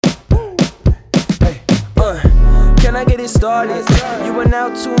I get it started. You are now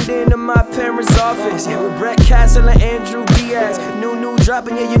tuned in to my parents' office with Brett Castle and Andrew Diaz. New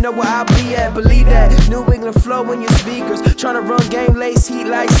dropping, yeah, you know where I'll be at. Believe that. New England flow in your speakers. Tryna run game, lace heat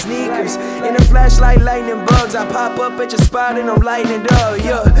like sneakers. In a flashlight, lightning bugs. I pop up at your spot and I'm lighting it up.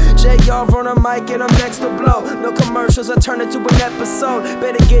 Yeah, JR on a mic and I'm next to blow. No commercials, I turn it to an episode.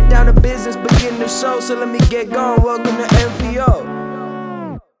 Better get down to business, begin the show. So let me get going. Welcome to MPO.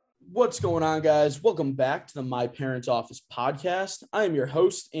 What's going on, guys? Welcome back to the My Parents Office podcast. I am your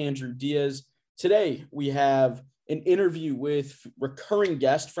host, Andrew Diaz. Today, we have an interview with recurring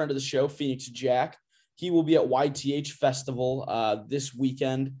guest, friend of the show, Phoenix Jack. He will be at YTH Festival this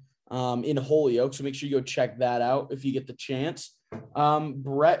weekend in Holyoke, so make sure you go check that out if you get the chance.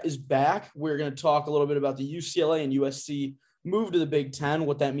 Brett is back. We're going to talk a little bit about the UCLA and USC move to the Big Ten,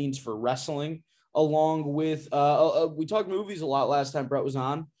 what that means for wrestling, along with we talked movies a lot last time Brett was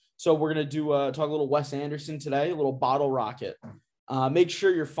on. So we're going to talk a little Wes Anderson today, a little Bottle Rocket. Make sure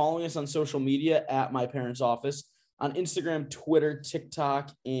you're following us on social media at My Parents Office on Instagram, Twitter,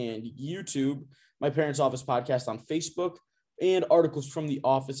 TikTok, and YouTube. My Parents Office podcast on Facebook and articles from the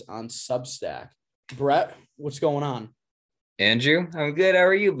office on Substack. Brett, what's going on? Andrew, I'm good. How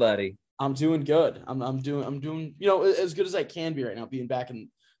are you, buddy? I'm doing good. I'm doing as good as I can be right now. Being back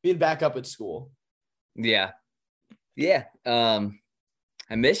up at school. Yeah.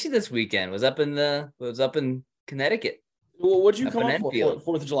 I missed you this weekend. Was up in Connecticut. Well, what'd you come up for?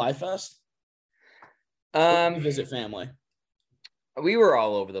 4th of July Fest? Visit family. We were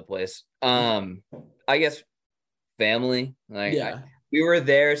all over the place. I guess family. We were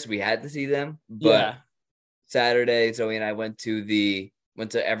there, so we had to see them. But Saturday, Zoe and I went to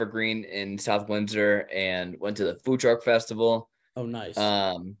Evergreen in South Windsor and went to the Food Truck Festival. Oh, nice.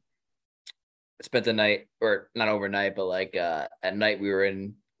 Spent the night, or not overnight, but at night we were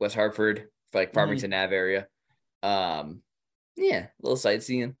in West Hartford, for Farmington Ave area. A little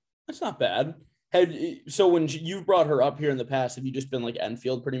sightseeing. That's not bad. So when you've brought her up here in the past, have you just been like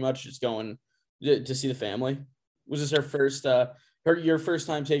Enfield pretty much, just going to see the family? Was this her first, your first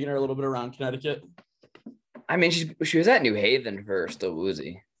time taking her a little bit around Connecticut? I mean, she was at New Haven for Still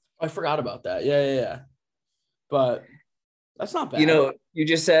Woozy. I forgot about that. Yeah. But that's not bad. You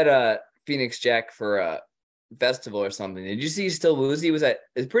just said Phoenix Jack for a festival or something. Did you see Still Woozy?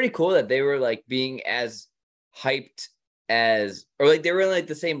 It's pretty cool that they were being as hyped as, or they were in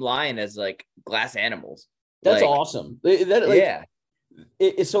the same line as Glass Animals. That's awesome. So it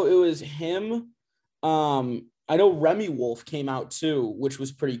was him. I know Remy Wolf came out too, which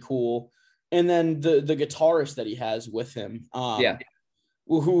was pretty cool. And then the guitarist that he has with him,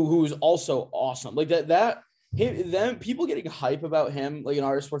 who's also awesome. Them people getting hype about him, an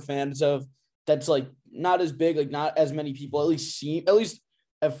artist we're fans of, that's not as big, not as many people at least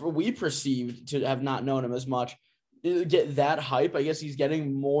if we perceived to have not known him as much, get that hype. I guess he's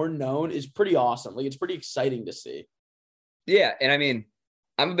getting more known is pretty awesome. It's pretty exciting to see. Yeah, and I mean,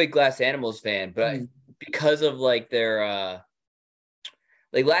 I'm a big Glass Animals fan, but because of their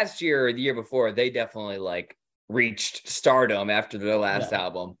last year or the year before, they definitely reached stardom after their last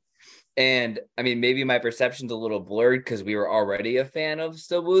album. And I mean, maybe my perception's a little blurred because we were already a fan of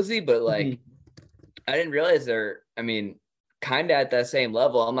Still Woozy, but I didn't realize they're, kind of at that same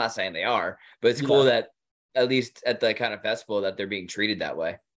level. I'm not saying they are, but it's cool that at least at the kind of festival that they're being treated that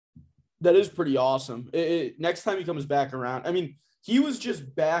way. That is pretty awesome. Next time he comes back around, he was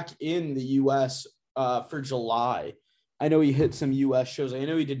just back in the U.S. For July. I know he hit some U.S. shows. I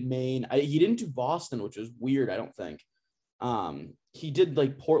know he did Maine. He didn't do Boston, which was weird, I don't think. He did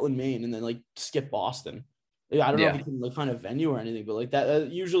Portland, Maine, and then skip Boston. I don't know if he can find a venue or anything, but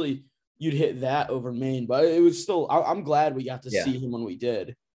that usually you'd hit that over Maine. But it was still, I'm glad we got to see him when we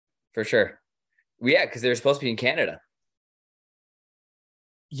did. For sure. Yeah, because they're supposed to be in Canada.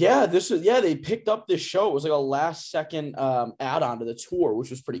 Yeah, they picked up this show. It was a last second add-on to the tour, which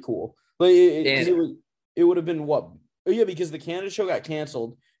was pretty cool. It would have been what? Oh, yeah, because the Canada show got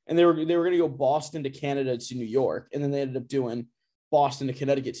canceled, and they were going to go Boston to Canada to New York, and then they ended up doing Boston to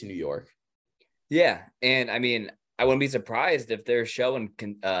Connecticut to New York. Yeah, and I wouldn't be surprised if their show in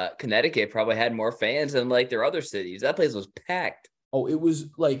Connecticut probably had more fans than their other cities. That place was packed. Oh, it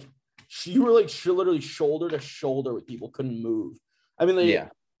was you were literally shoulder to shoulder with people, couldn't move.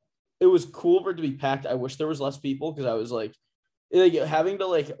 It was cool for it to be packed. I wish there was less people because I was having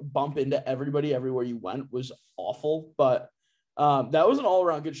to bump into everybody everywhere you went was awful. But that was an all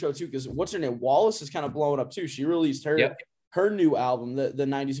around good show too. Because what's her name? Wallace is kind of blowing up too. She released her new album, the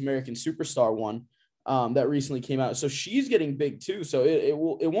 90s American Superstar one, that recently came out. So she's getting big too. So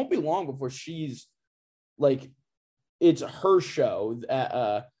it won't be long before she's it's her show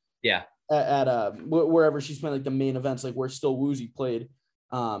at wherever she's playing like the main events, like where Still Woozy played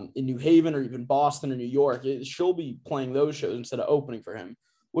in New Haven or even Boston or New York. She'll be playing those shows instead of opening for him,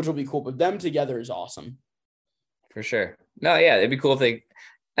 which will be cool. But them together is awesome. For sure. No, yeah, it'd be cool if they.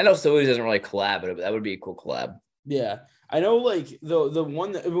 I know Still Woozy doesn't really collab, but that would be a cool collab. Yeah, I know. Like the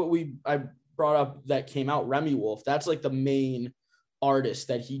one that I brought up that came out, Remy Wolf. That's like the main artist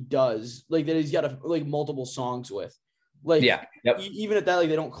that he does, like that he's got like multiple songs with. Like, yeah, yep. Even at that, like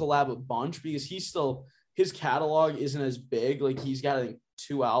they don't collab a bunch because his catalog isn't as big. Like he's got like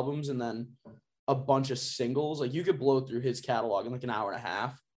 2 albums and then a bunch of singles. Like you could blow through his catalog in like an hour and a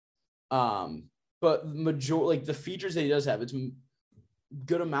half. But like the features that he does have, it's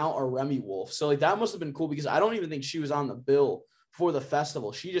good amount are Remy Wolf. So like that must have been cool because I don't even think she was on the bill for the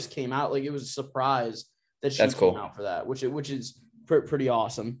festival. She just came out. Like it was a surprise that she came out for that, which is pretty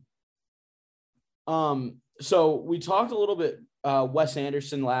awesome. So we talked a little bit Wes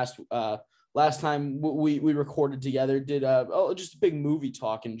Anderson last time we recorded together, did just a big movie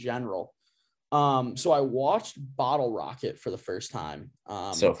talk in general. So I watched Bottle Rocket for the first time.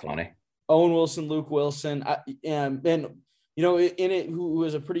 So funny. Owen Wilson, Luke Wilson, and you know, in it, who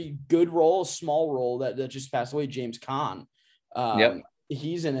was a pretty good role, small role that just passed away, James Caan. Yep.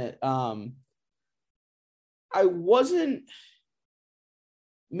 He's in it. I wasn't,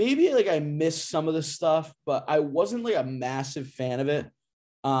 maybe like I missed some of the stuff, but I wasn't like a massive fan of it.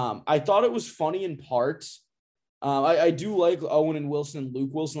 I thought it was funny in parts. I do like Owen and Wilson and Luke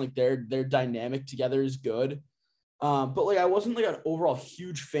Wilson, like their dynamic together is good. But like I wasn't like an overall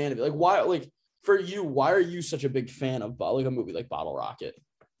huge fan of it. Like why, like for you, why are you such a big fan of like a movie like Bottle Rocket?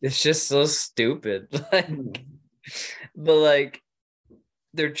 It's just so stupid. Like, but like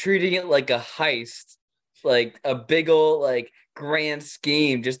they're treating it like a heist, like a big old like grand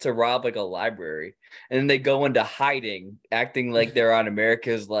scheme just to rob like a library, and then they go into hiding, acting like they're on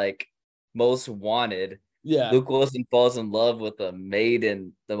America's like Most Wanted. Yeah, Luke Wilson falls in love with a maid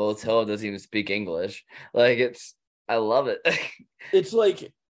in the motel, doesn't even speak English. Like I love it. It's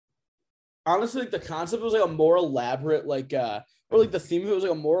like honestly, like the concept was like a more elaborate, like or like the theme of it was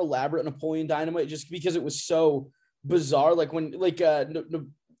like a more elaborate Napoleon Dynamite, just because it was so bizarre. Like when like the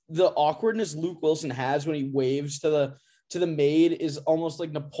awkwardness Luke Wilson has when he waves to the maid is almost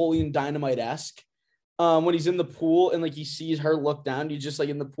like Napoleon Dynamite-esque. When he's in the pool and like he sees her look down, he just like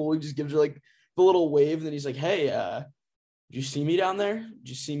in the pool, he just gives her like the little wave, and then he's like, "Hey, did you see me down there? Did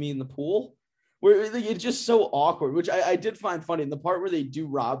you see me in the pool?" Where like, it's just so awkward, which I did find funny. In the part where they do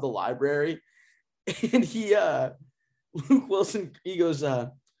rob the library, and Luke Wilson, he goes,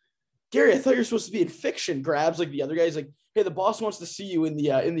 "Gary, I thought you were supposed to be in fiction." Grabs like the other guy. He's like, "Hey, the boss wants to see you in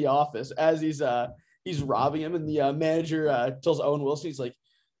the office." As he's robbing him, and the manager tells Owen Wilson, he's like,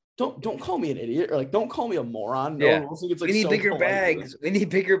 "Don't call me an idiot," or like, "Don't call me a moron." Yeah. Owen Wilson gets, like, we need so bigger polite. bags. We need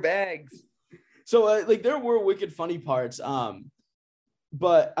bigger bags. So like there were wicked funny parts.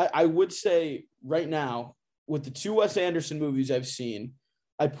 But I would say right now, with the 2 Wes Anderson movies I've seen,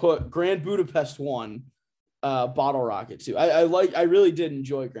 I put Grand Budapest 1, Bottle Rocket 2. I really did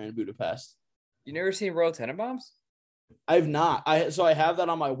enjoy Grand Budapest. You never seen Royal Tenenbaums? I've not. So I have that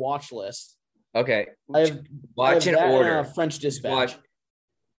on my watch list. Okay. Watch in order. French Dispatch.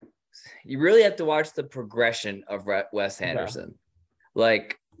 You really have to watch the progression of Wes Anderson. Okay.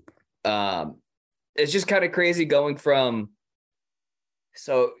 Like, it's just kind of crazy going from.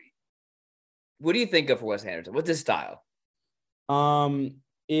 So, what do you think of for Wes Anderson? What's his style?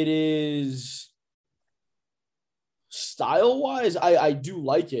 It is style-wise, I do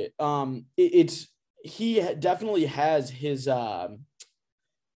like it. He definitely has his. Well,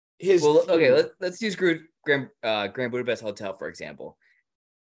 okay, let's use Grand Budapest Hotel for example.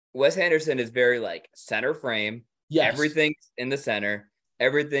 Wes Anderson is very like center frame. Yes. Everything's in the center.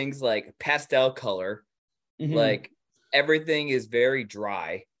 Everything's like pastel color. Mm-hmm. Like. Everything is very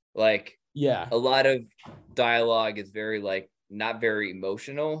dry. Like, yeah, a lot of dialogue is very like not very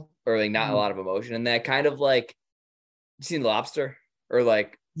emotional, or like not a lot of emotion in that. Kind of like, you seen Lobster, or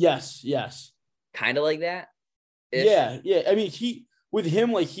like yes, kind of like that. Yeah. I mean,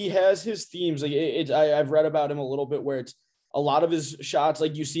 he has his themes. Like I've read about him a little bit where it's a lot of his shots,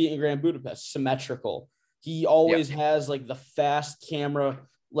 like you see it in Grand Budapest, symmetrical. He always has like the fast camera.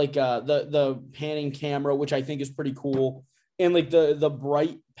 Like the panning camera, which I think is pretty cool, and like the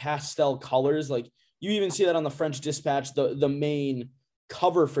bright pastel colors. Like you even see that on the French Dispatch. The main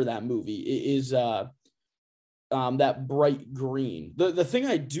cover for that movie is that bright green. The thing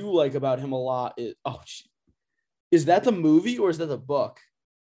I do like about him a lot is that the movie or is that the book?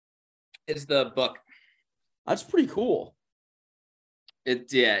 It's the book. That's pretty cool.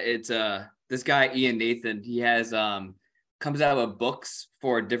 It's this guy Ian Nathan. He has comes out with books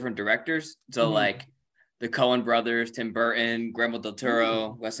for different directors. So like the Coen brothers, Tim Burton, Guillermo del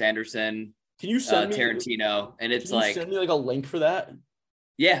Toro, Wes Anderson, Can you send me Tarantino, and it's like send me like a link for that?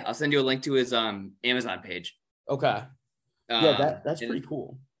 Yeah, I'll send you a link to his Amazon page. Okay. Yeah, that's pretty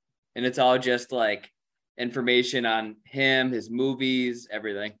cool. And it's all just like information on him, his movies,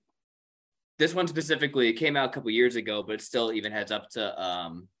 everything. This one specifically, it came out a couple years ago, but it still even heads up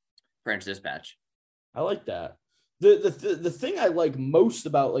to French Dispatch. I like that. The thing I like most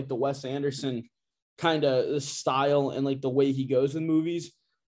about like the Wes Anderson kind of style and like the way he goes in movies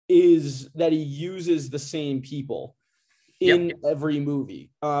is that he uses the same people in every movie.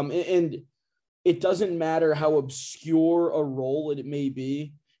 And it doesn't matter how obscure a role it may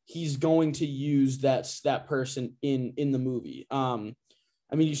be, he's going to use that person in the movie.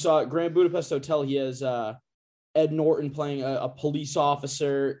 I mean, you saw Grand Budapest Hotel. He has Ed Norton playing a police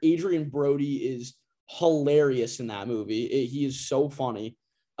officer. Adrian Brody is hilarious in that movie. He is so funny.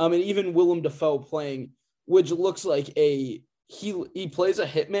 And even Willem Dafoe playing, which looks like he plays a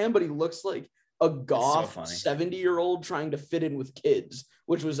hitman, but he looks like a goth 70-year-old trying to fit in with kids,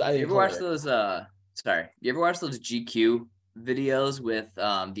 which was, I think, you ever watch those you ever watch those GQ videos with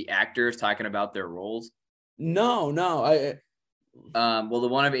the actors talking about their roles? No. Well, the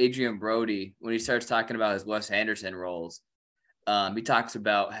one of Adrian Brody, when he starts talking about his Wes Anderson roles, he talks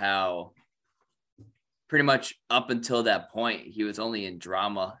about how pretty much up until that point, he was only in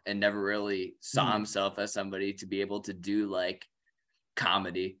drama and never really saw himself as somebody to be able to do like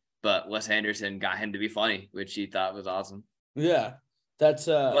comedy. But Wes Anderson got him to be funny, which he thought was awesome. Yeah, that's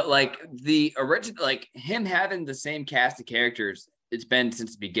But like the original, like him having the same cast of characters, it's been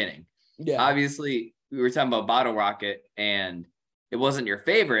since the beginning. Yeah, obviously we were talking about Bottle Rocket, and it wasn't your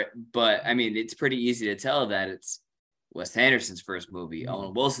favorite, but I mean, it's pretty easy to tell that it's Wes Anderson's first movie,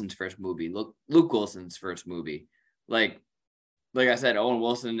 Owen Wilson's first movie, Luke Wilson's first movie. Like I said, Owen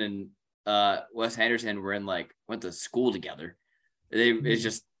Wilson and Wes Anderson went to school together. It's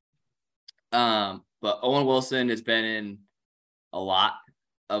just, but Owen Wilson has been in a lot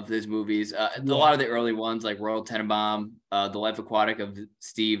of his movies. A lot of the early ones, like Royal Tenenbaum, The Life Aquatic of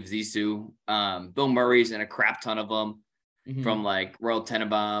Steve Zissou. Bill Murray's in a crap ton of them. From like Royal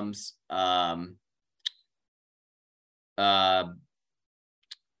Tenenbaums,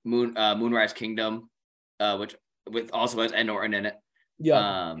 Moonrise Kingdom, which also has Ed Norton in it.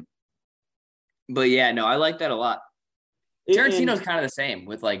 Yeah. But yeah, no, I like that a lot. Tarantino's kind of the same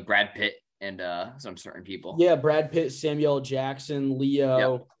with like Brad Pitt and some certain people. Yeah, Brad Pitt, Samuel L. Jackson,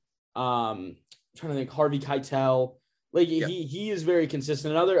 Leo. I'm trying to think, Harvey Keitel. Like he is very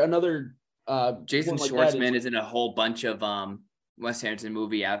consistent. Another. Jason Schwartzman is in a whole bunch of Wes Anderson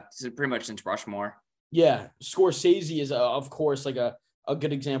movie pretty much since Rushmore. Yeah, Scorsese is of course like a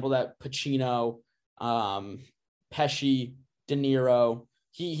good example of that. Pacino, Pesci, De Niro.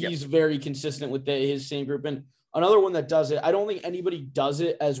 He's very consistent with his same group. And another one that does it, I don't think anybody does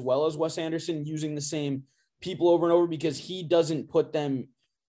it as well as Wes Anderson, using the same people over and over, because he doesn't put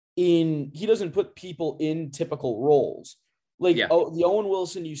people in typical roles. Like the Owen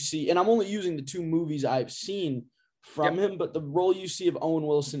Wilson you see, and I'm only using the two movies I've seen from him, but the role you see of Owen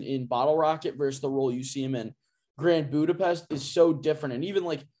Wilson in Bottle Rocket versus the role you see him in Grand Budapest is so different. And even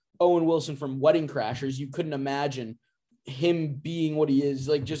like Owen Wilson from Wedding Crashers, you couldn't imagine him being what he is,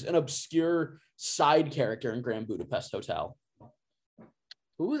 like just an obscure side character in Grand Budapest Hotel.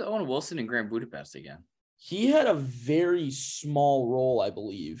 Who was Owen Wilson in Grand Budapest again? He had a very small role, I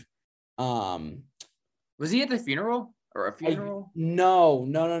believe. Was he at the funeral? Or a funeral?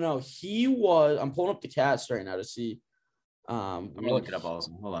 No. He was. I'm pulling up the cast right now to see. I'm gonna look it up also.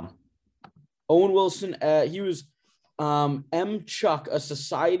 Hold on. Owen Wilson. He was M. Chuck, a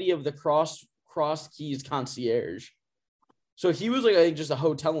Society of the Cross Keys concierge. So he was like, I think, just a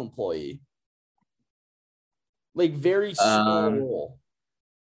hotel employee. Like very small role.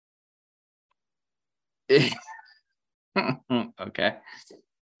 Okay.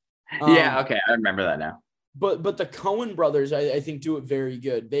 Yeah. Okay. I remember that now. But the Coen brothers, I think, do it very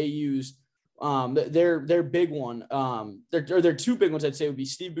good. They use their big one. Their two big ones, I'd say, would be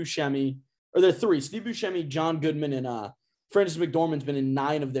Steve Buscemi, or they're three. Steve Buscemi, John Goodman, and Frances McDormand's been in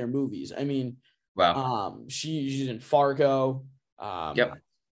 9 of their movies. I mean, wow. She's in Fargo.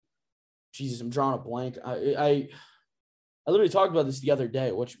 Jesus, I'm drawing a blank. I literally talked about this the other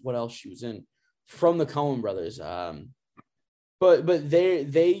day. What else she was in from the Coen brothers? But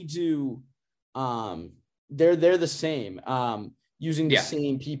they do. They're the same, using the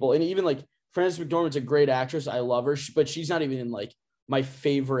same people. And even like Frances McDormand's a great actress. I love her, but she's not even in like my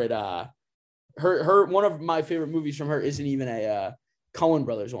favorite, her one of my favorite movies from her isn't even Coen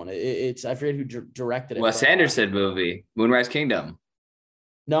Brothers one. It's I forget who directed it. Wes Anderson movie, Moonrise Kingdom.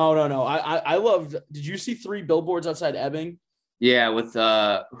 No. I loved. Did you see Three Billboards Outside Ebbing? Yeah, with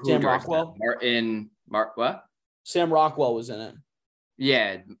Sam Rockwell. What? Sam Rockwell was in it.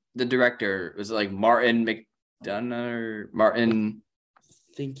 Yeah, the director was like Martin McDonough or Martin.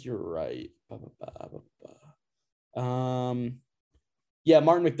 I think you're right. Yeah,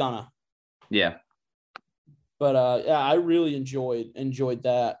 Martin McDonough. Yeah. But yeah, I really enjoyed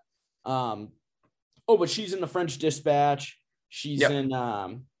that. But she's in the French Dispatch. She's in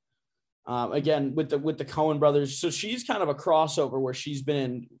again with the Coen brothers. So she's kind of a crossover where she's been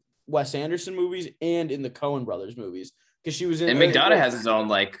in Wes Anderson movies and in the Coen brothers movies because she was in. And McDonough has his own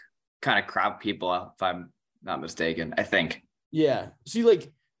like kind of crowd people, if I'm not mistaken. I think. Yeah. See,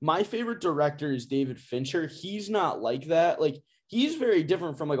 like my favorite director is David Fincher. He's not like that. Like he's very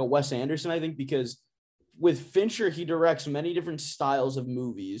different from like a Wes Anderson, I think, because with Fincher, he directs many different styles of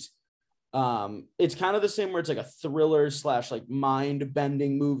movies. It's kind of the same where it's like a thriller / like mind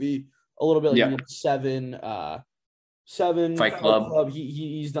bending movie, a little bit like Seven, Fight Club.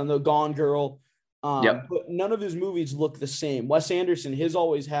 He's done the Gone Girl. But none of his movies look the same. Wes Anderson, his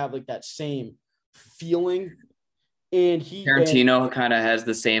always have like that same feeling. And Tarantino kind of has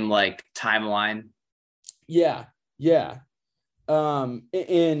the same like timeline. Yeah.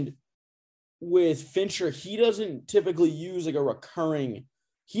 And with Fincher, he doesn't typically use like a recurring.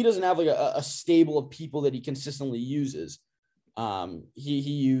 He doesn't have like a stable of people that he consistently uses. He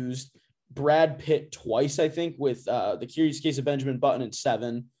used Brad Pitt twice, I think, with The Curious Case of Benjamin Button in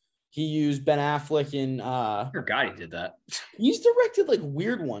Seven. He used Ben Affleck in. I forgot he did that. He's directed like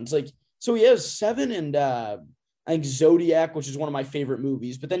weird ones, like so he has Seven and I think Zodiac, which is one of my favorite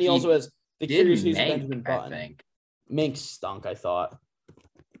movies. But then he also has The Curious Case of Benjamin Button. I think Mank stunk. I thought.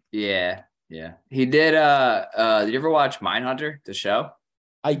 Yeah. He did. Did you ever watch Mindhunter, the show?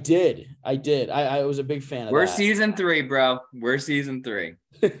 I did. I was a big fan of We're that. season 3, bro. We're season 3.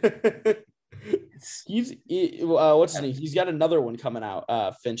 What's his name? He's got another one coming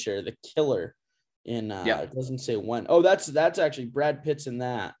out. Fincher, The Killer. In it doesn't say when. Oh, that's actually Brad Pitt's in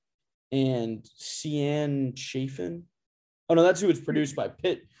that, and Sian Chafin. Oh no, that's who it's produced by.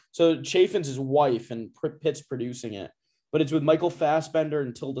 Pitt. So Chafin's his wife, and Pitt's producing it. But it's with Michael Fassbender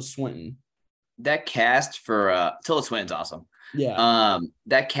and Tilda Swinton. That cast for Tilda Swinton's awesome. Yeah.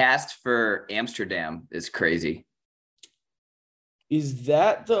 That cast for Amsterdam is crazy. Is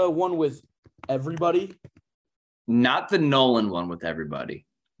that the one with everybody? Not the Nolan one with everybody,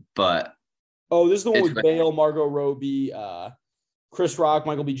 but this is the one with Bale, Margot Robbie, Chris Rock,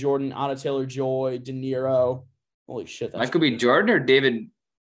 Michael B. Jordan, Anna Taylor-Joy, De Niro. Holy shit! Michael B. Jordan or David?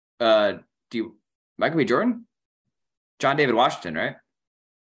 Michael B. Jordan? John David Washington, right?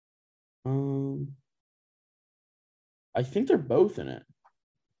 I think they're both in it.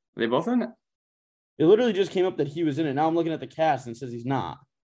 Are they both in it? It literally just came up that he was in it. Now I'm looking at the cast and it says he's not.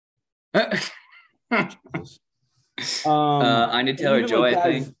 Anya Taylor-Joy, I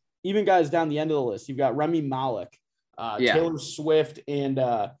think. Even guys down the end of the list, you've got Rami Malek, Taylor Swift, and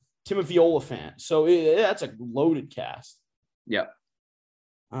Timothy Olyphant. So that's a loaded cast. Yep.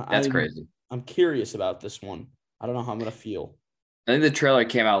 That's crazy. I'm curious about this one. I don't know how I'm going to feel. I think the trailer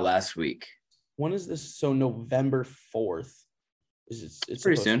came out last week. When is this? So November 4th. It's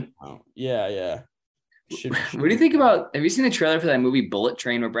pretty soon. Yeah. What do you think about? Have you seen the trailer for that movie Bullet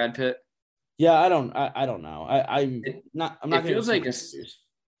Train with Brad Pitt? Yeah, I don't know. I'm not. It feels like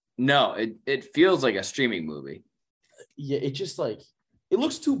it feels like a streaming movie. Yeah, it just like it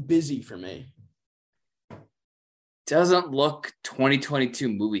looks too busy for me. Doesn't look 2022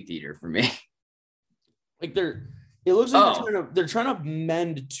 movie theater for me. Like it looks like they're trying to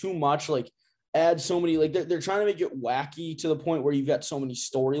mend too much. Like add so many. Like they're trying to make it wacky to the point where you've got so many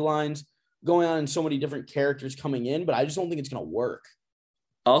storylines going on and so many different characters coming in. But I just don't think it's gonna work.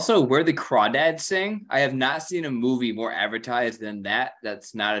 Also, Where the Crawdads Sing. I have not seen a movie more advertised than that.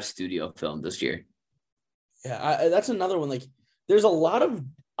 That's not a studio film this year. Yeah, that's another one. Like, there's a lot of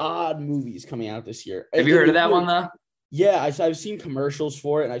odd movies coming out this year. Have you heard of that one though? Yeah, I've seen commercials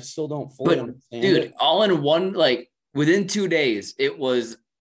for it, and I still don't fully understand. Dude, it. all in one, like within 2 days, it was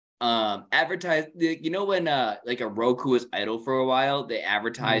advertised. You know when like a Roku was idle for a while, they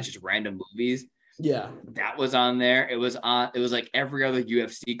advertised just random movies. Yeah, that was on there. It was like every other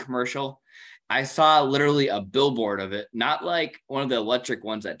UFC commercial. I saw literally a billboard of it, not like one of the electric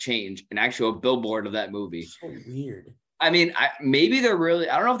ones that change, an actual billboard of that movie. So weird. I mean, maybe they're really,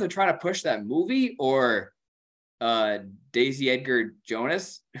 I don't know if they're trying to push that movie or Daisy Edgar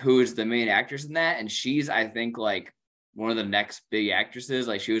Jonas, who is the main actress in that. And she's, I think, like one of the next big actresses.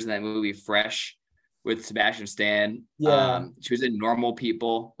 Like she was in that movie Fresh with Sebastian Stan. Yeah. She was in Normal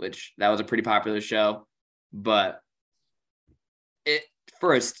People, which that was a pretty popular show. But it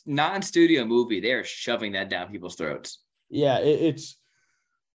for a non-studio movie, they are shoving that down people's throats. Yeah, it's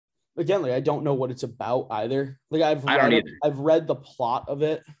again, like I don't know what it's about either. Like I've read the plot of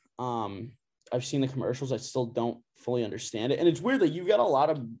it. I've seen the commercials. I still don't fully understand it. And it's weird that you've got a lot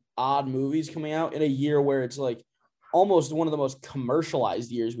of odd movies coming out in a year where it's like almost one of the most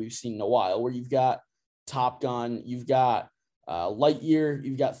commercialized years we've seen in a while, where you've got Top Gun, you've got Lightyear,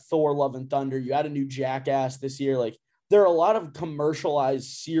 you've got Thor, Love and Thunder, you had a new Jackass this year. Like there are a lot of commercialized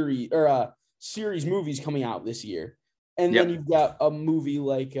series movies coming out this year. And then you've got a movie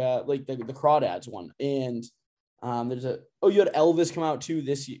like the Crawdads one. And you had Elvis come out too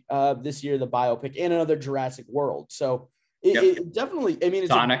this year, the biopic, and another Jurassic World. So it definitely, I mean,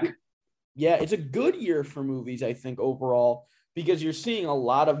 Sonic. It's a good year for movies, I think, overall, because you're seeing a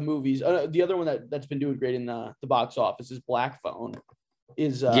lot of movies. The other one that's been doing great in the box office is Black Phone.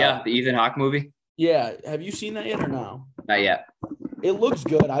 The Ethan Hawke movie. Yeah. Have you seen that yet or no? Not yet. It looks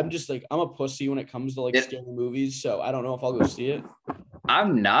good. I'm just like, I'm a pussy when it comes to like scary movies. So I don't know if I'll go see it.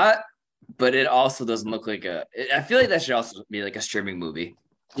 I'm not, but it also doesn't look like I feel like that should also be like a streaming movie.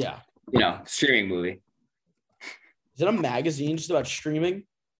 Yeah. Streaming movie. Is it a magazine just about streaming?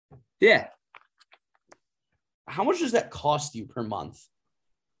 Yeah. How much does that cost you per month?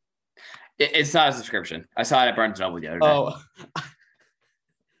 It's not a subscription. I saw it at Barnes & Noble the other day. Oh,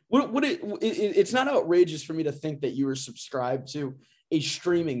 it's not outrageous for me to think that you were subscribed to a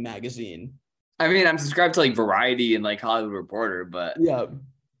streaming magazine. I mean, I'm subscribed to like Variety and like Hollywood Reporter, but yeah.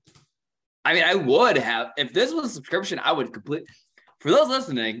 I mean, I would have, if this was a subscription, I would for those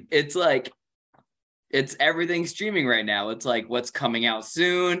listening, it's like, it's everything streaming right now. It's like what's coming out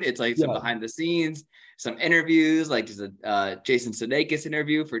soon. It's like some behind the scenes, some interviews, like there's a Jason Sudeikis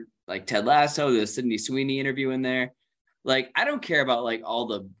interview for like Ted Lasso, there's a Sydney Sweeney interview in there. Like, I don't care about like all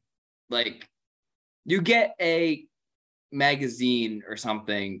the, like, you get a magazine or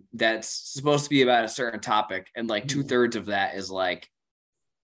something that's supposed to be about a certain topic, and like 2/3 of that is like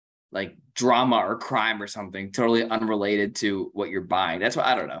drama or crime or something totally unrelated to what you're buying. That's what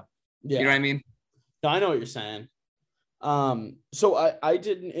I don't know. Yeah. You know what I mean? No, I know what you're saying. So I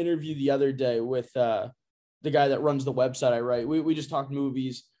did an interview the other day with the guy that runs the website I write. We just talked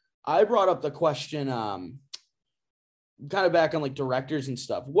movies. I brought up the question, kind of back on like directors and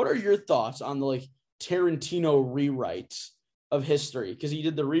stuff. What are your thoughts on the like Tarantino rewrites of history? Because he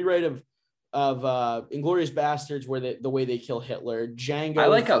did the rewrite of Inglourious Bastards, where the way they kill Hitler. Django. I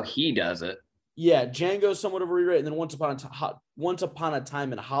like how he does it. Yeah, Django's somewhat of a rewrite, and then Once Upon a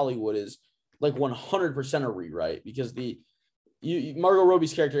Time in Hollywood is like 100% a rewrite, because Margot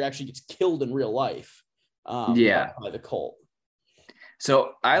Robbie's character actually gets killed in real life. By the cult.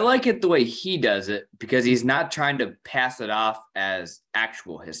 So I like it the way he does it, because he's not trying to pass it off as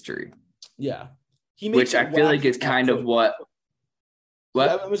actual history. Yeah. Which I feel like is kind of what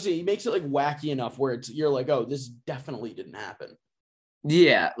I'm gonna say, he makes it like wacky enough where you're like, oh, this definitely didn't happen.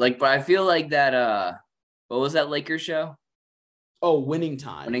 Yeah, like, but I feel like that what was that Lakers show? Oh, Winning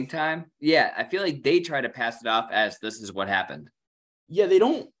Time. Winning Time? Yeah, I feel like they try to pass it off as this is what happened. Yeah, they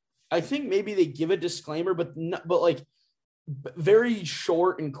don't. I think maybe they give a disclaimer, but like very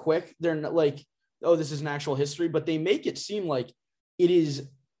short and quick. They're not like, oh, this is an actual history, but they make it seem like it is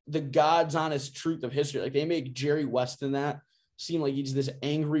the God's honest truth of history. Like they make Jerry Weston that seem like he's this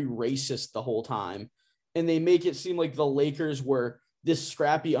angry racist the whole time. And they make it seem like the Lakers were this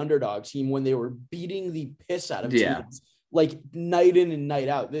scrappy underdog team when they were beating the piss out of teams, like night in and night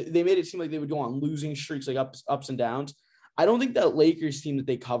out. They made it seem like they would go on losing streaks, like ups and downs. I don't think that Lakers team that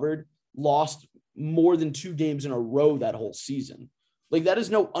they covered lost more than 2 games in a row that whole season. Like that is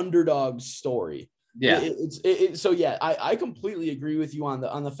no underdog story. Yeah. So yeah, I completely agree with you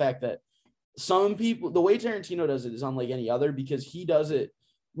on the fact that some people, the way Tarantino does it is unlike any other, because he does it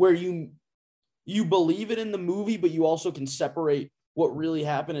where you believe it in the movie, but you also can separate what really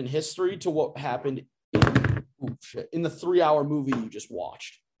happened in history to what happened in the 3-hour movie you just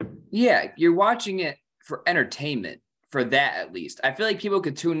watched. Yeah, you're watching it for entertainment, for that at least. I feel like people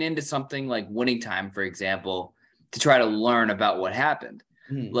could tune into something like Winning Time, for example, to try to learn about what happened.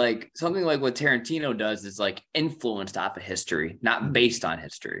 Like something like what Tarantino does is like influenced off of history, not based on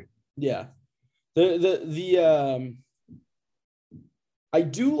history. Yeah. I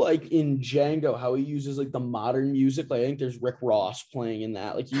do like in Django how he uses like the modern music. Like I think there's Rick Ross playing in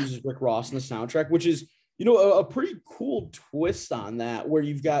that. Like he uses Rick Ross in the soundtrack, which is, a pretty cool twist on that, where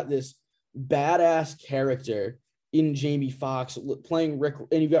you've got this badass character in Jamie Foxx playing Rick,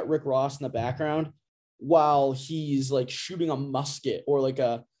 and you've got Rick Ross in the background while he's like shooting a musket or like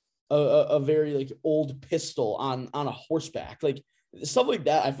a a very like old pistol on a horseback. Like stuff like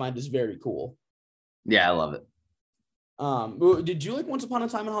that I find is very cool. Yeah, I love it. Did you like Once Upon a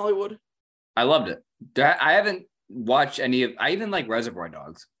Time in Hollywood? I loved it. I haven't watched any of. I even like Reservoir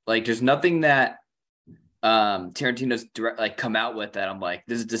Dogs. Like, there's nothing that Tarantino's come out with that I'm like,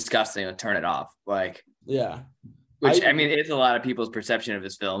 this is disgusting, and turn it off. Like, yeah, which I mean, it's a lot of people's perception of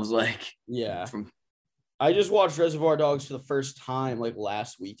his films. Like, yeah, I just watched Reservoir Dogs for the first time like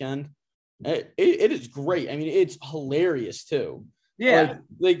last weekend. It is great. I mean, it's hilarious too. Yeah,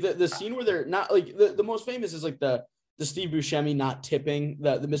 like the scene where they're not like the most famous is like the Steve Buscemi not tipping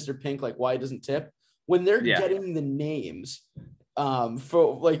the Mr. Pink, like why he doesn't tip when they're getting the names.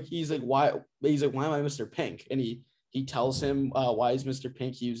 For like he's like why am I Mr. Pink, and he tells him why is Mr.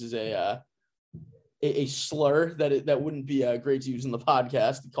 Pink. He uses a slur that wouldn't be great to use in the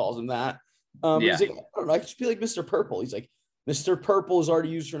podcast. He calls him that. He's like, I don't know, I could just be like Mr. Purple. He's like, Mr. Purple is already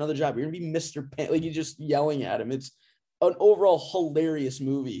used for another job. You're gonna be Mr. Pink. Like, he's just yelling at him. It's an overall hilarious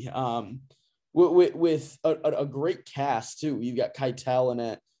movie. With a great cast too. You've got Keitel in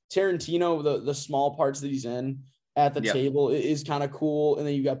it. Tarantino, the small parts that he's in at the table is kind of cool, and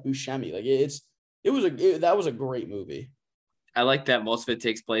then you got Buscemi. Like that was a great movie. I like that most of it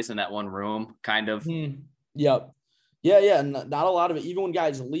takes place in that one room, kind of. Yep. Yeah. Not a lot of it. Even when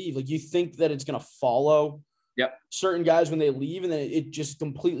guys leave, like you think that it's gonna follow. Yep. Certain guys when they leave, and then it just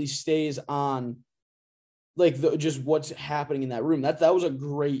completely stays on, like just what's happening in that room. That was a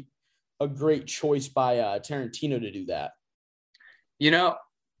great choice by Tarantino to do that. You know,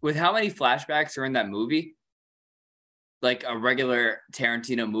 with how many flashbacks are in that movie, like a regular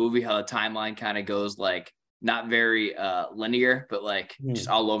Tarantino movie, how the timeline kind of goes like not very linear, but like just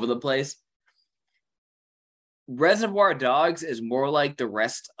all over the place. Reservoir Dogs is more like the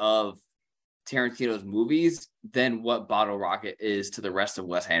rest of Tarantino's movies than what Bottle Rocket is to the rest of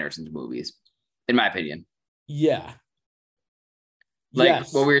Wes Anderson's movies, in my opinion. Yeah. Like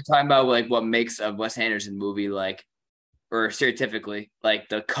what we were talking about, like what makes a Wes Anderson movie, like, or stereotypically, like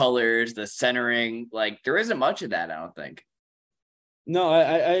the colors, the centering, like there isn't much of that, I don't think. No, I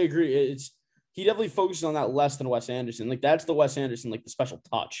agree. He definitely focuses on that less than Wes Anderson. Like that's the Wes Anderson, like the special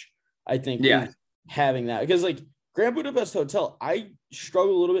touch, I think. Yeah. Having that, because like Grand Budapest Hotel, I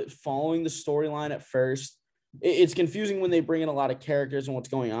struggle a little bit following the storyline at first. It's confusing when they bring in a lot of characters and what's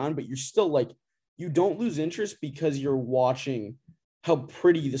going on, but you're still like, you don't lose interest because you're watching how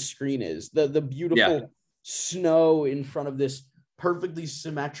pretty the screen is. The beautiful snow in front of this perfectly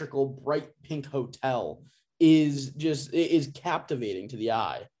symmetrical, bright pink hotel is captivating to the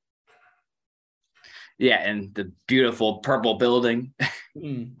eye. Yeah, and the beautiful purple building.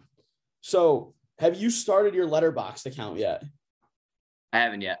 So, have you started your Letterboxd account yet? I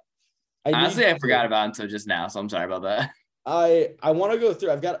haven't yet. Honestly, I forgot about it until just now, so I'm sorry about that. I want to go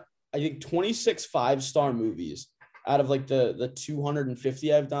through. I've got, I think, 26 5-star movies out of like the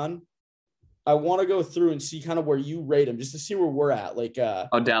 250 I've done. I want to go through and see kind of where you rate them, just to see where we're at. Like,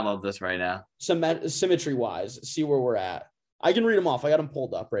 I'll download this right now. Symmetry wise, see where we're at. I can read them off. I got them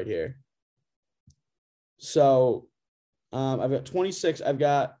pulled up right here. So, I've got 26. I've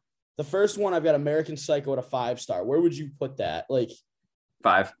got the first one. I've got American Psycho at a 5-star. Where would you put that? Like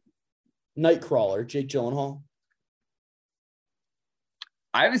 5. Nightcrawler, Jake Gyllenhaal.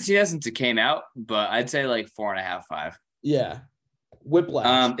 I haven't seen that since it came out, but I'd say like 4.5, 5. Yeah.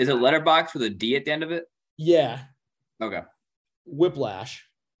 Whiplash. Is it Letterboxd with a D at the end of it? Yeah. Okay. Whiplash.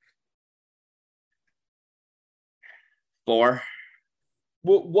 4.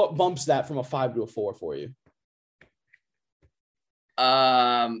 What bumps that from a 5 to a 4 for you?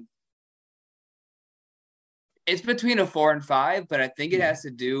 It's between a 4 and 5, but I think it has to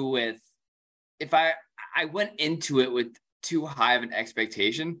do with if I went into it with too high of an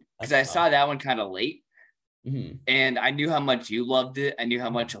expectation because I saw that one kind of late. Mm-hmm. And I knew how much you loved it. I knew how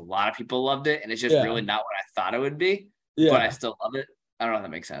much a lot of people loved it. And it's just really not what I thought it would be. Yeah. But I still love it. I don't know if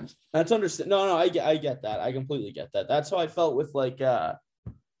that makes sense. That's understand. No, I get that. I completely get that. That's how I felt with like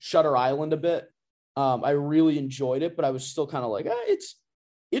Shutter Island a bit. I really enjoyed it, but I was still kind of like,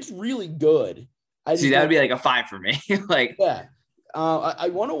 it's really good. See, that would be like a 5 for me. Like, yeah. I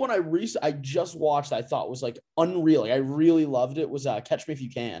wonder when I just watched, I thought was like unreal. Like, I really loved it. Was Catch Me If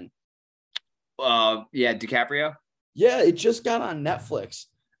You Can. Yeah, DiCaprio. Yeah, it just got on Netflix.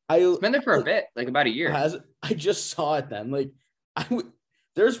 It's been there for a bit, like about a year. I just saw it then. Like,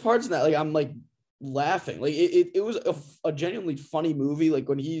 there's parts in that like I'm like laughing. Like it was a genuinely funny movie. Like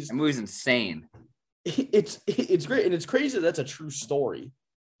when the movie's insane. It's great, and it's crazy that's a true story.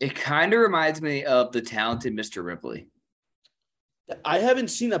 It kind of reminds me of The Talented Mr. Ripley. I haven't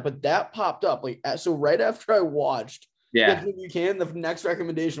seen that, but that popped up. Like, so right after I watched Yeah. You can. The next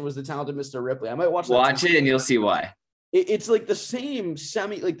recommendation was The Talented Mr. Ripley. I might watch that. Watch it and you'll see why. It's like the same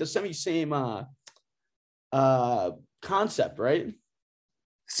same concept, right?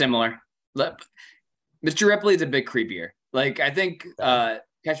 Similar. Mr. Ripley is a bit creepier. Like, I think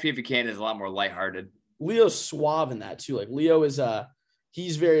Catch Me If You Can is a lot more lighthearted. Leo's suave in that too. Like Leo is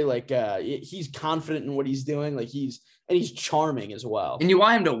he's very like he's confident in what he's doing. Like he's charming as well. And you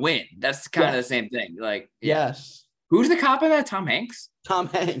want him to win. That's kind of the same thing. Like, yes. Who's the cop in that? Tom Hanks? Tom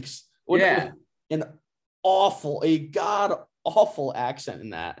Hanks. Yeah. A god awful accent in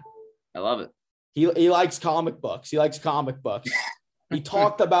that. I love it. He likes comic books. He He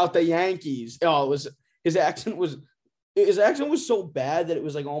talked about the Yankees. Oh, his accent was so bad that it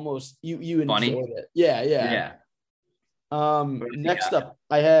was like almost you funny. Enjoyed it. Yeah. Next up,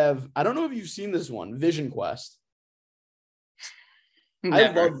 I don't know if you've seen this one, Vision Quest.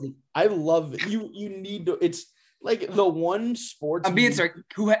 Never. I love it. You need to. It's like the one sports. I'm being sorry.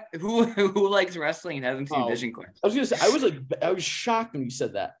 Who likes wrestling and hasn't seen Vision Quest? I was gonna say I was shocked when you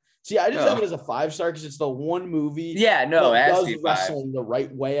said that. See, I just have it as a 5-star because it's the one movie. Yeah, no, that it does wrestling the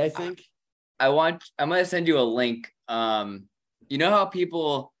right way. I think. I'm gonna send you a link. You know how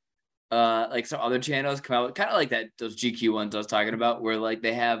people, like some other channels come out, kind of like that those GQ ones I was talking about, where like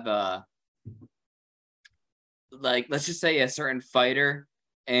they have like let's just say a certain fighter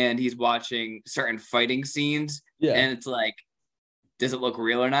and he's watching certain fighting scenes, and it's like, does it look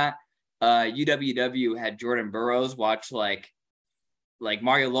real or not? UWW had Jordan Burroughs watch like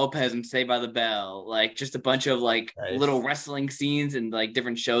Mario Lopez and Saved by the Bell, like just a bunch of like little wrestling scenes and like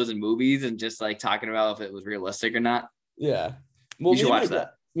different shows and movies, and just like talking about if it was realistic or not. Yeah. Well, you should watch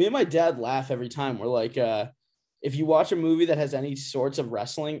that. Me and my dad laugh every time. We're like, if you watch a movie that has any sorts of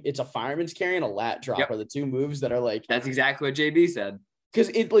wrestling, it's a fireman's carry and a lat drop are the two moves that are like. That's exactly what JB said. Because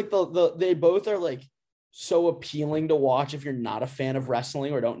it like they both are like so appealing to watch if you're not a fan of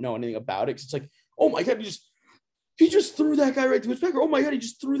wrestling or don't know anything about it. Because it's like, oh my god, he just threw that guy right to his back. Or, oh my god, he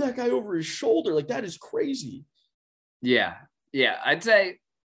just threw that guy over his shoulder. Like that is crazy. Yeah, I'd say,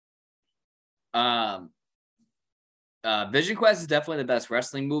 Vision Quest is definitely the best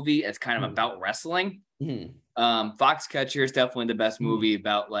wrestling movie. It's kind of about wrestling. Foxcatcher is definitely the best movie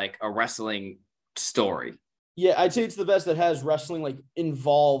about like a wrestling story. Yeah, I'd say it's the best that has wrestling like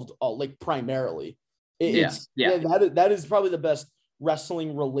involved, like primarily. That is probably the best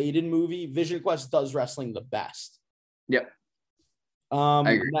wrestling related movie. Vision Quest does wrestling the best. Yep.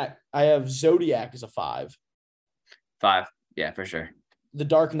 I agree. I have Zodiac as a 5. 5, yeah, for sure. The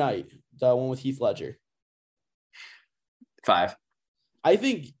Dark Knight, the one with Heath Ledger. 5. I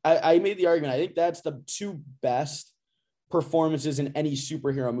think I made the argument. I think that's the 2 best performances in any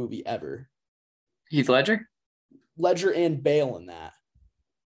superhero movie ever. Heath Ledger and Bale in that.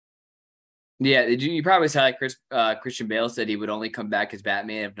 Yeah, you probably saw like Christian Bale said he would only come back as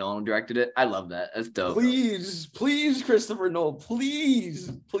Batman if Nolan directed it. I love that. That's dope. Please, Christopher Nolan,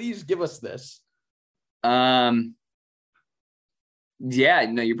 please give us this. Yeah,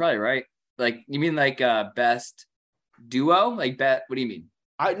 no, you're probably right. Like, you mean like best duo? Like what do you mean?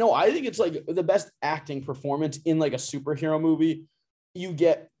 I think it's like the best acting performance in like a superhero movie. You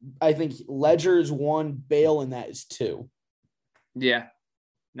get, I think Ledger is 1, Bale in that is 2. Yeah.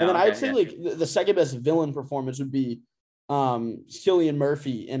 No, and then I'd say like the second best villain performance would be Cillian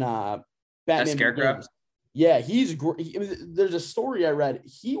Murphy in Batman Scarecrow. Yeah, he's great. There's a story I read.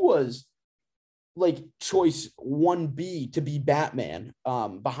 He was like choice 1B to be Batman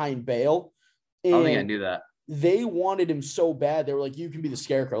behind Bale. And I don't think I knew that. They wanted him so bad. They were like, you can be the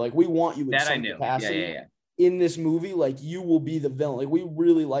Scarecrow. Like, we want you in that some I knew. capacity Yeah. in this movie. Like, you will be the villain. Like, we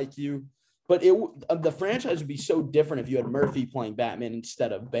really like you. But the franchise would be so different if you had Murphy playing Batman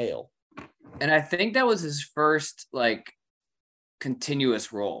instead of Bale. And I think that was his first like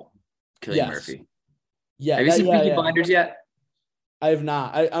continuous role, Cillian Murphy. Yeah. Have you seen Peaky Blinders yet? I have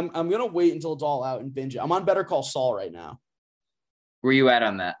not. I'm gonna wait until it's all out and binge it. I'm on Better Call Saul right now. Where you at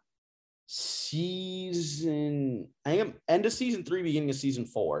on that? I am end of season 3, beginning of season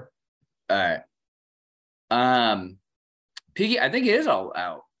 4. All right. Peaky, I think it is all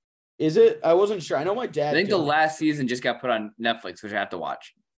out. Is it? I wasn't sure. I know my dad. I think the last season just got put on Netflix, which I have to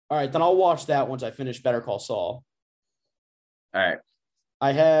watch. All right, then I'll watch that once I finish Better Call Saul. All right.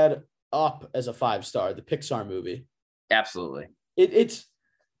 I had Up as a 5-star, the Pixar movie. Absolutely.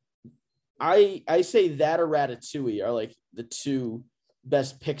 I say that or Ratatouille are like the 2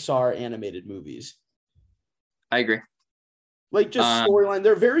 best Pixar animated movies. I agree. Like just storyline,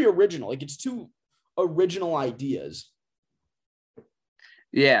 they're very original. Like it's 2 original ideas.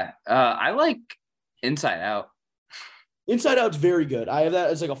 Yeah, I like Inside Out. Inside Out's very good. I have that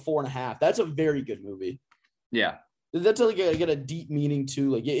as like a 4.5. That's a very good movie. Yeah. That's like get a deep meaning too.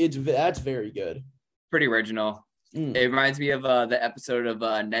 Like that's very good. Pretty original. It reminds me of the episode of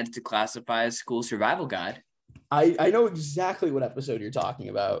Ned's Declassified School Survival Guide. I know exactly what episode you're talking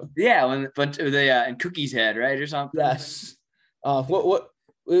about. Yeah, when they in Cookie's head, right, or something. Yes. That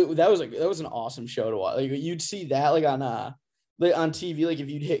was an awesome show to watch. Like you'd see that like on TV, like if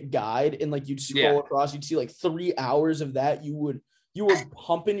you'd hit guide and like you'd scroll across, you'd see like 3 hours of that. You were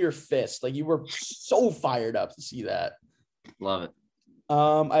pumping your fist, like you were so fired up to see that. Love it.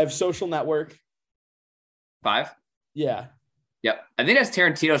 I have Social Network. 5. Yeah. Yep. I think that's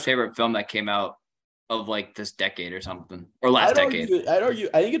Tarantino's favorite film that came out of like this decade or something, or last decade. I'd argue.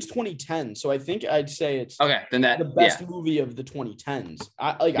 I think it's 2010. So I think I'd say it's okay. Then that the best movie of the 2010s.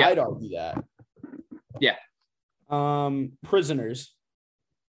 I'd argue that. Yeah. Prisoners.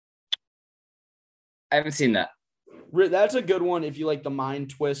 I haven't seen that. That's a good one if you like the mind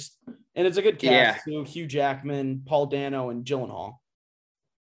twist, and it's a good cast too. Hugh Jackman, Paul Dano, and Gyllenhaal.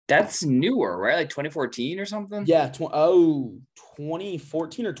 That's newer, right? Like 2014 or something? Yeah.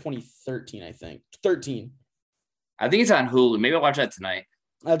 2014 or 2013, I think. 13. I think it's on Hulu. Maybe I'll watch that tonight.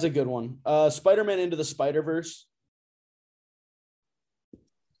 That's a good one. Spider-Man Into the Spider-Verse.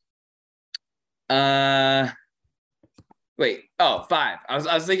 Wait. Oh, 5. I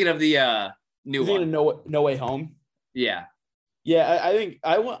was thinking of the new one. No Way Home. Yeah. Yeah, I think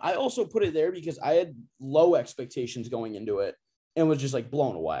I also put it there because I had low expectations going into it and was just like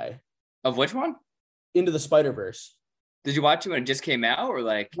blown away. Of which one? Into the Spider-Verse. Did you watch it when it just came out, or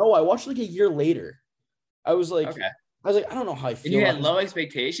like? No, I watched like a year later. I was like, okay. I don't know how I feel. And you had low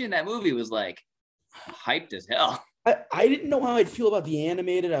expectation. That movie was like hyped as hell. I didn't know how I'd feel about the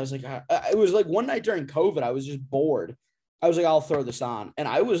animated. I was like, it was like one night during COVID, I was just bored. I was like, I'll throw this on, and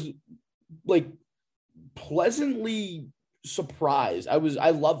I was like pleasantly surprised. I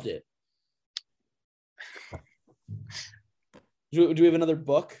loved it. Do we have another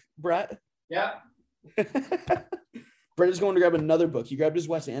book, Brett? Yeah. Brett is going to grab another book. He grabbed his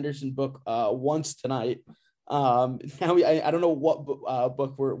Wes Anderson book once tonight. Now I don't know what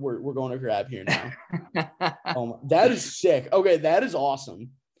book we're going to grab here now. That is sick. Okay, that is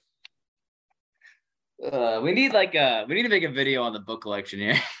awesome. We need to make a video on the book collection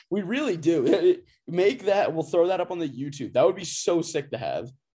here. We really do. Make that. We'll throw that up on the YouTube. That would be so sick to have.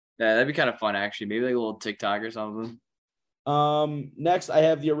 Yeah, that'd be kind of fun actually. Maybe like a little TikTok or something. Next I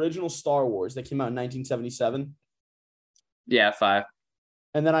have the original Star Wars that came out in 1977. Yeah, 5.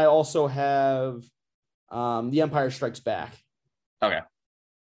 And then I also have The Empire Strikes Back. Okay.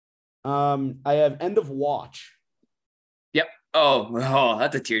 I have End of Watch. Yep. Oh,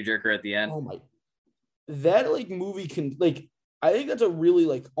 that's a tearjerker at the end. Oh my, that like movie can like, I think that's a really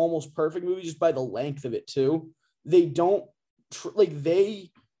like almost perfect movie just by the length of it too. They don't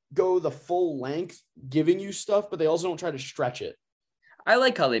they go the full length giving you stuff, but they also don't try to stretch it. I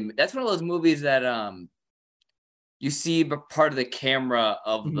like how that's one of those movies that you see part of the camera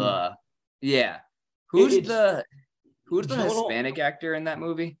of the Who's the Hispanic actor in that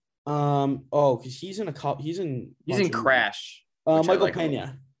movie? Because he's in Crash. Michael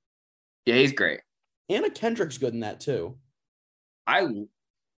Pena. Yeah, he's great. Anna Kendrick's good in that too.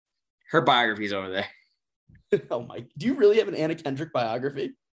 Her biography's over there. Oh my! Do you really have an Anna Kendrick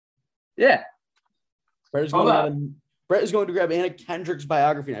biography? Yeah. Brett is going to grab Anna Kendrick's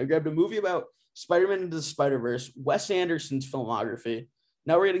biography. Now, we grabbed a movie about Spider-Man Into the Spider-Verse, Wes Anderson's filmography.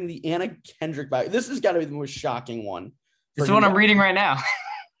 Now we're getting the Anna Kendrick biography. This has got to be the most shocking one. It's the one I'm reading right now.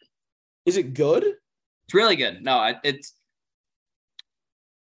 Is it good? It's really good. No, it's.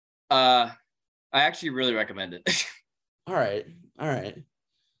 I actually really recommend it. All right.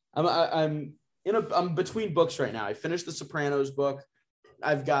 I'm between books right now. I finished the Sopranos book.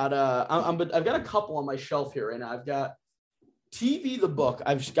 I've got I've got a couple on my shelf here right now. I've got TV the book.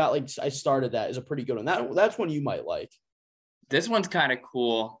 I've got I started that is a pretty good one. That's one you might like. This one's kind of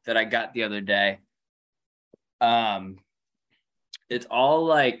cool that I got the other day. It's all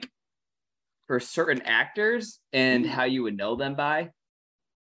like for certain actors and how you would know them by.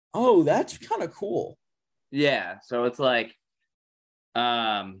 Oh, that's kind of cool. Yeah, so it's like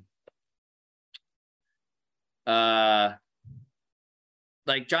John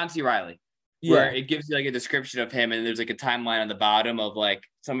C. Reilly, where it gives you like a description of him and there's like a timeline on the bottom of like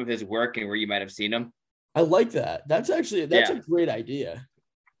some of his work and where you might have seen him. I like that. That's a great idea.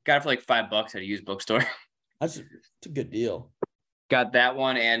 Got it for like $5 at a used bookstore. That's a good deal. Got that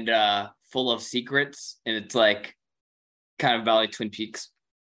one and Full of Secrets, and it's like kind of about like Twin Peaks.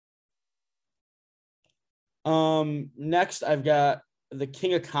 Next I've got The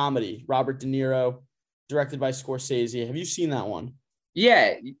King of Comedy, Robert De Niro, directed by Scorsese. Have you seen that one?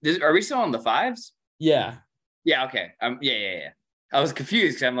 Yeah. Are we still on the 5s? Yeah. Yeah. Okay. Yeah. I was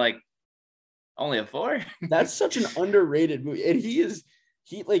confused because I'm like, only a 4? That's such an underrated movie. And he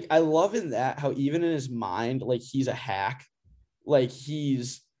I love in that how even in his mind, like he's a hack. Like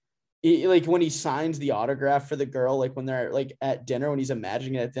like when he signs the autograph for the girl, like when they're like at dinner, when he's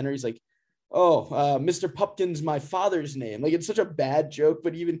imagining it at dinner, he's like, oh, Mr. Pupkin's my father's name. Like it's such a bad joke,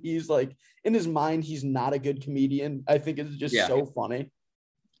 but even he's like in his mind, he's not a good comedian. I think it's just so funny.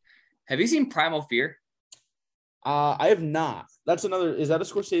 Have you seen Primal Fear? I have not. That's another. Is that a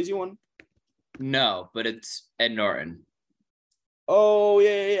Scorsese one? No, but it's Ed Norton. Oh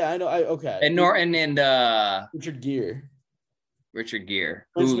yeah. I know. Okay. Ed Norton and Richard Gere. Richard Gere,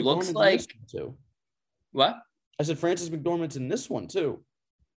 Frances who looks McDormand's like too. What? I said Frances McDormand's in this one too.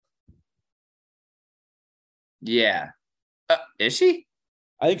 Yeah. Is she?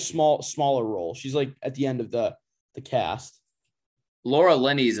 I think smaller role. She's like at the end of the cast. Laura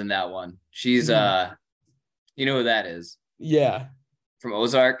Linney's in that one. She's you know who that is? Yeah. From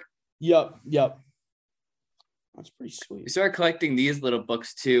Ozark. Yep. That's pretty sweet. We started collecting these little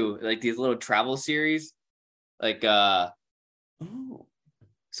books too, like these little travel series. Like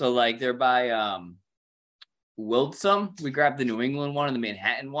so like they're by Wildsome. We grabbed the New England one and the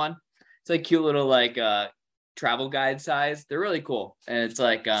Manhattan one. It's like cute little like travel guide size. They're really cool. And it's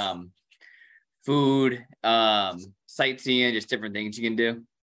like food, sightseeing, just different things you can do.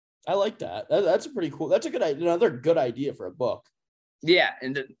 I like that. That's a pretty cool. That's a good idea. Another good idea for a book. Yeah,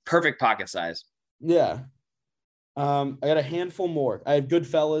 and the perfect pocket size. Yeah. I got a handful more. I have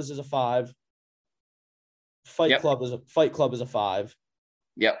Goodfellas as a 5. Fight Club is a 5.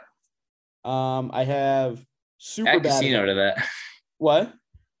 Yep. I have Superbad. Add Casino to that. What?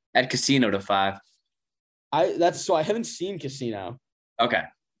 Add Casino to 5. I haven't seen Casino. Okay.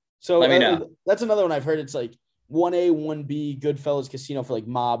 So let me know. That's another one I've heard. It's like 1A, 1B, Goodfellas, Casino for like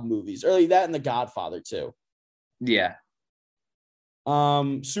mob movies, or like that and The Godfather too. Yeah.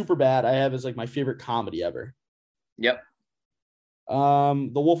 Superbad I have as like my favorite comedy ever. Yep.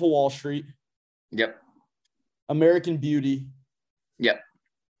 The Wolf of Wall Street. Yep. American Beauty. Yep.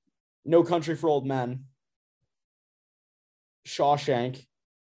 No Country for Old Men. Shawshank.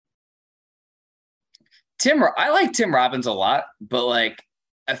 I like Tim Robbins a lot, but like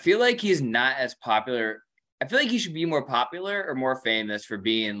I feel like he's not as popular. I feel like he should be more popular or more famous for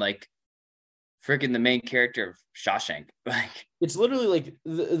being like freaking the main character of Shawshank. Like it's literally like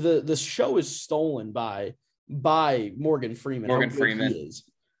the show is stolen by Morgan Freeman. Morgan Freeman is.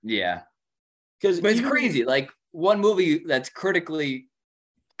 Yeah. But it's crazy. Like one movie that's critically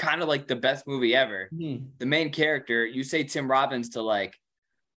kind of like the best movie ever. The main character, you say Tim Robbins to like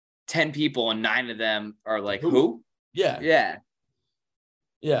 10 people and 9 of them are like, who? Yeah.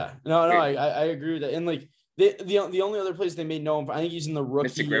 No, I agree with that. And like the only other place they made know him, I think he's in The Rookie.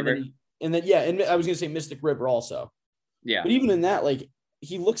 Mystic River. And I was gonna say Mystic River also. Yeah. But even in that, like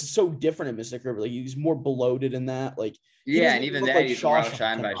he looks so different in Mystic River. Like he's more bloated in that. Like and even that he's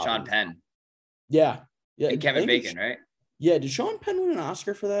shined by Sean Penn. Yeah. And Kevin Bacon, right? Yeah. Did Sean Penn win an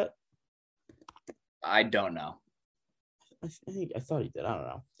Oscar for that? I don't know. I thought he did. I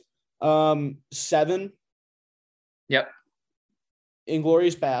don't know. 7. Yep.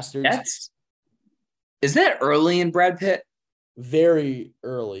 Inglourious Bastards. Is that early in Brad Pitt? Very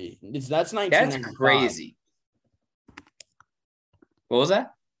early. That's 1995. That's crazy. What was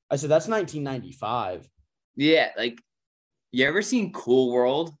that? I said that's 1995. Yeah, like you ever seen Cool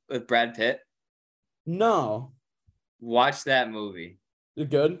World with Brad Pitt? No. Watch that movie. Is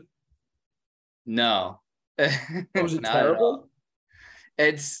it good? No. Was it terrible?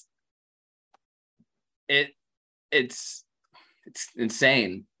 It's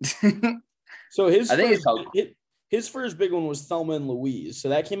insane. So his first big one was Thelma and Louise. So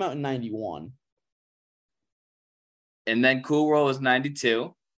that came out in 91. And then Cool World was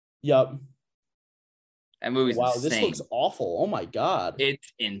 92. Yep. That movie's insane. This looks awful. Oh my God.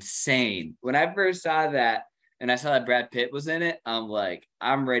 It's insane. When I first saw that and I saw that Brad Pitt was in it, I'm like,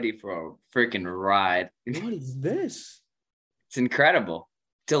 I'm ready for a freaking ride. What is this? It's incredible.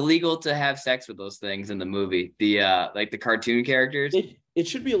 It's illegal to have sex with those things in the movie. The like the cartoon characters. It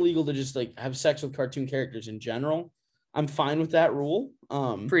should be illegal to just like have sex with cartoon characters in general. I'm fine with that rule.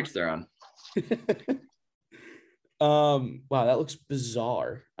 Preach their own. Wow, that looks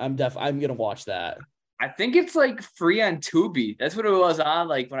bizarre. I'm gonna watch that. I think it's like free on Tubi. That's what it was on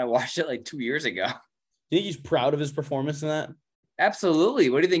like when I watched it like 2 years ago. You think he's proud of his performance in that? Absolutely.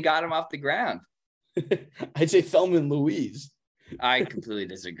 What do you think got him off the ground? I'd say Thelma and Louise. I completely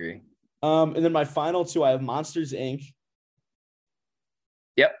disagree. And then my final 2, I have Monsters, Inc.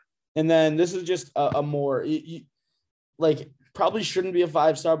 Yep. And then this is just a more like probably shouldn't be a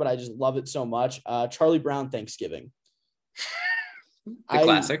 5-star, but I just love it so much. Charlie Brown Thanksgiving.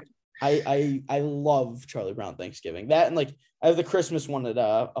 Classic. I love Charlie Brown Thanksgiving. That and like I have the Christmas one at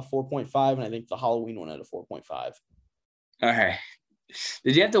a 4.5, and I think the Halloween one at a 4.5. All right.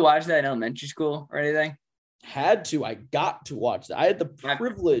 Did you have to watch that in elementary school or anything? Had to. I got to watch that. I had the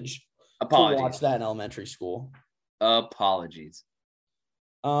privilege to watch that in elementary school. Apologies.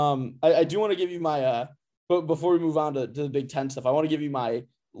 I do want to give you my but before we move on to the Big Ten stuff, I want to give you my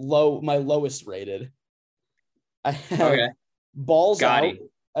lowest rated. I have Balls Out.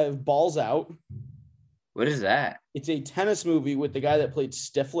 I have Balls Out. What is that? It's a tennis movie with the guy that played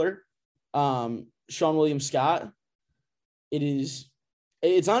Stifler, Sean William Scott. It's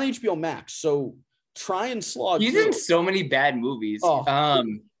on HBO Max, so try and slog. He's in so many bad movies.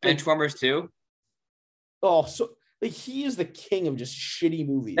 Transformers 2. Oh, so like he is the king of just shitty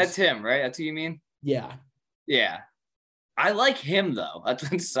movies. That's him, right? That's who you mean? Yeah. Yeah. I like him though. That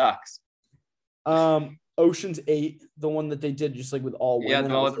one sucks. Ocean's 8, the one that they did just like with all women. Yeah,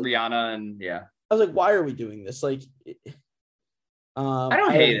 the one with Rihanna and yeah. I was like, why are we doing this? Like, I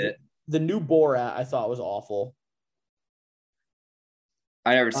don't hate it. The new Borat I thought was awful.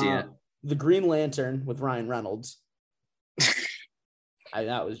 I never seen it. The Green Lantern with Ryan Reynolds.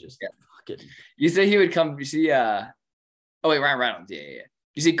 That was just fucking. You said he would come. You see, Ryan Reynolds. Yeah.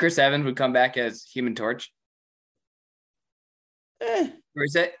 You see, Chris Evans would come back as Human Torch. Or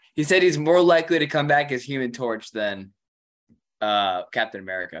he said he's more likely to come back as Human Torch than Captain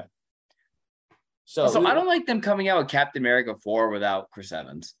America. So also, I don't like them coming out with Captain America 4 without Chris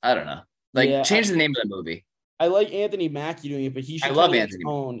Evans. I don't know. Change the name of the movie. I like Anthony Mackie doing it, but he should. I love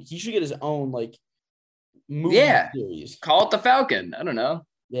Anthony. He should get his own like movie series. Call it the Falcon. I don't know.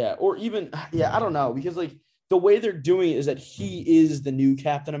 Yeah, or even I don't know, because like the way they're doing it is that he is the new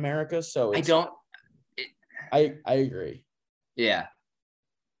Captain America. So I agree. Yeah.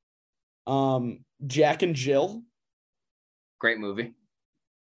 Jack and Jill. Great movie.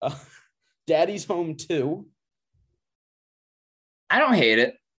 Daddy's Home 2. I don't hate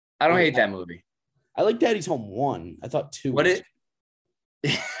it. I don't hate that movie. I like Daddy's Home 1. I thought 2. With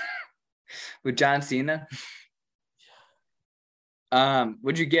John Cena?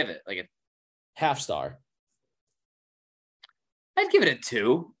 Would you give it like a 0.5 star? I'd give it a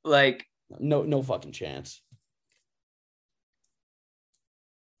 2. Like no fucking chance.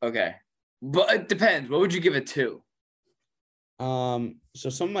 Okay. But it depends. What would you give it to? So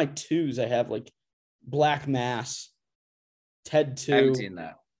some of my 2s I have like Black Mass, Ted 2. I haven't seen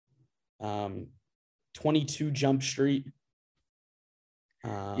that. 22 Jump Street.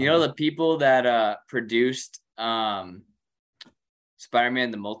 You know the people that produced Spider-Man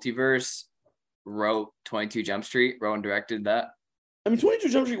the Multiverse wrote 22 Jump Street, wrote and directed that. I mean, 22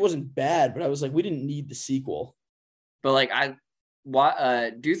 Jump Street wasn't bad, but I was like, we didn't need the sequel. But like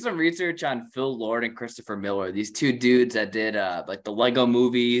do some research on Phil Lord and Christopher Miller. These two dudes that did like the Lego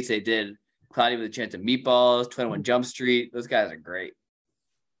movies. They did Cloudy with a Chance of Meatballs, 21 Jump Street. Those guys are great.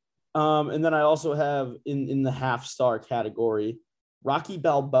 And then I also have in the 0.5 star category, Rocky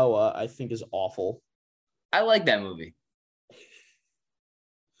Balboa, I think is awful. I like that movie.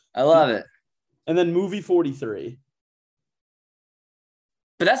 I love it. And then Movie 43.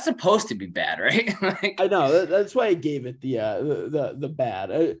 But that's supposed to be bad, right? I know. That's why I gave it the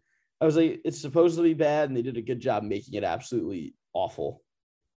bad. I was like, it's supposed to be bad, and they did a good job making it absolutely awful.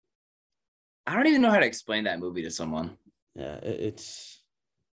 I don't even know how to explain that movie to someone. Yeah,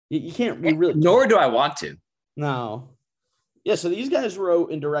 you can't really. Nor do I want to. No. Yeah, so these guys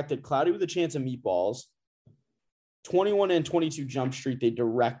wrote and directed Cloudy with a Chance of Meatballs, 21 and 22 Jump Street. They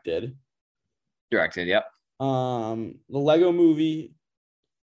directed. Yep. The Lego movie.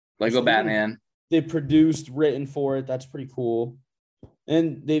 Lego Batman. They produced, written for it. That's pretty cool.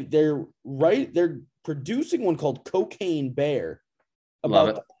 And they're producing one called Cocaine Bear. Love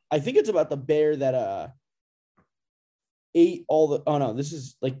it. I think it's about the bear that ate all the. Oh no, this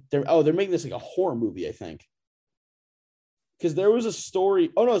is like they're making this like a horror movie, I think. Because there was a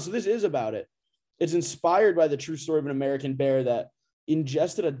story. Oh no, so this is about it. It's inspired by the true story of an American bear that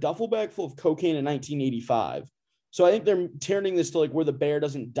ingested a duffel bag full of cocaine in 1985. So I think they're turning this to like where the bear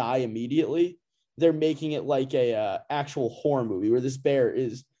doesn't die immediately. They're making it like a actual horror movie where this bear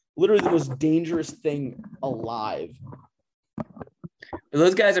is literally the most dangerous thing alive.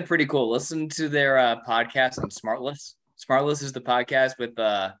 Those guys are pretty cool. Listen to their podcast on Smartless. Smartless is the podcast with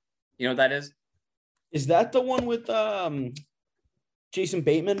you know what that is? Is that the one with Jason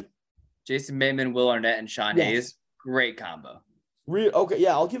Bateman? Jason Bateman, Will Arnett, and Sean Hayes. Great combo. Okay,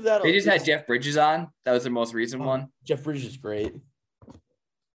 yeah, I'll give that. They just had Jeff Bridges on. That was their most recent one. Jeff Bridges is great.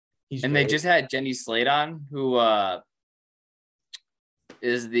 They just had Jenny Slate on, who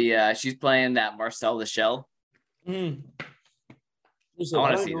is the she's playing that Marcel the Shell. Mm. I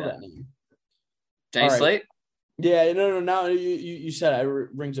want to see that. Jenny Right. Slate? Yeah, no. Now you said it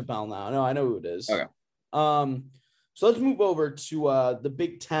rings a bell now. No, I know who it is. Okay. So let's move over to the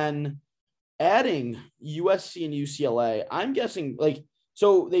Big Ten, adding USC and UCLA. I'm guessing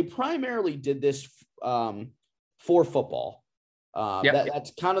so they primarily did this for football.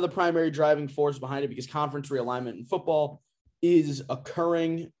 That's kind of the primary driving force behind it because conference realignment in football is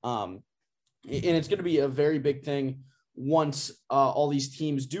occurring. And it's going to be a very big thing once all these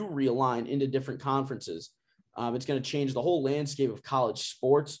teams do realign into different conferences. It's going to change the whole landscape of college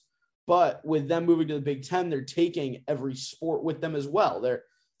sports. But with them moving to the Big Ten, they're taking every sport with them as well.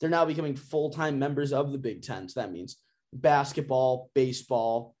 They're now becoming full-time members of the Big Ten. So that means basketball,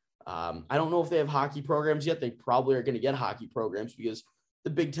 baseball. I don't know if they have hockey programs yet. They probably are going to get hockey programs because the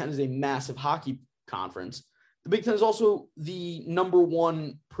Big Ten is a massive hockey conference. The Big Ten is also the number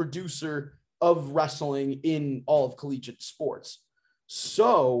one producer of wrestling in all of collegiate sports.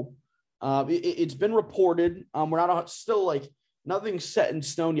 So it's been reported. We're not still nothing's set in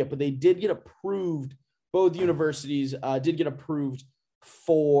stone yet, but they did get approved. Both universities did get approved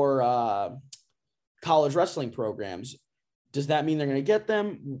for college wrestling programs. Does that mean they're going to get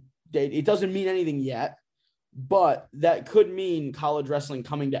them? It doesn't mean anything yet, but that could mean college wrestling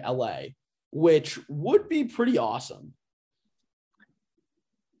coming to LA, which would be pretty awesome.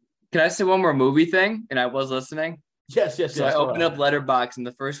 Can I say one more movie thing? And I was listening. Yes. So I opened up Letterboxd, and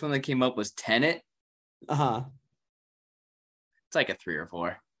the first one that came up was Tenet. It's like a 3 or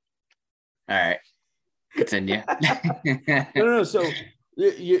 4. All right, continue. No. So,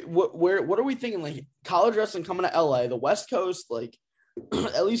 what are we thinking? College wrestling coming to LA, the West Coast,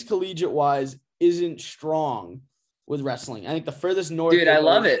 at least collegiate wise, isn't strong with wrestling. I think the furthest north. Dude, I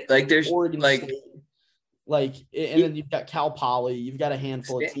love it. There's Oregon State. And then you've got Cal Poly. You've got a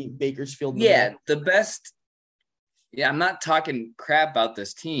handful of teams, Bakersfield. Yeah, the best. Yeah, I'm not talking crap about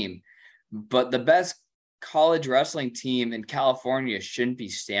this team, but the best college wrestling team in California shouldn't be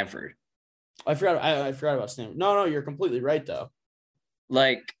Stanford. I forgot about Stanford. No, you're completely right though.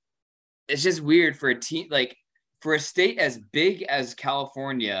 It's just weird for a team for a state as big as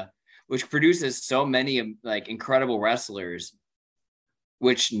California, which produces so many incredible wrestlers,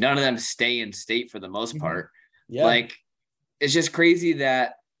 which none of them stay in state for the most part. Yeah. It's just crazy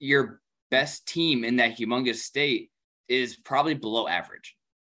that your best team in that humongous state is probably below average.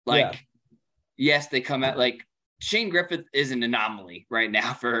 Yes, they come out Shane Griffith is an anomaly right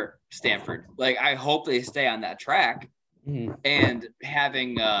now for Stanford. I hope they stay on that track. Mm-hmm. And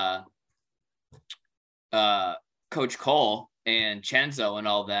having Coach Cole and Chenzo and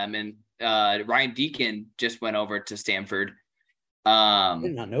all them, and Ryan Deacon just went over to Stanford. I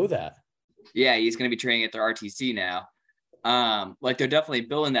did not know that. Yeah, he's going to be training at their RTC now. They're definitely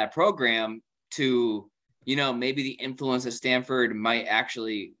building that program to, maybe the influence of Stanford might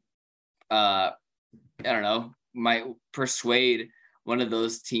actually, might persuade one of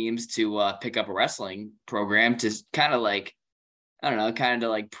those teams to pick up a wrestling program to kind of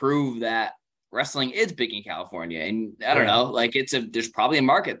prove that wrestling is big in California. And I don't know, there's probably a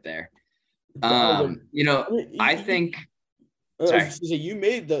market there. I think. You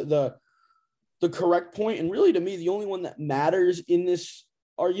made the correct point, and really to me the only one that matters in this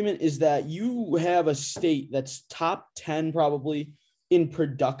argument is that you have a state that's top 10 probably in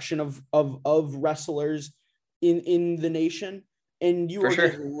production of wrestlers in the nation, and you are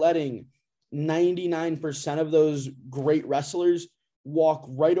just letting 99% of those great wrestlers walk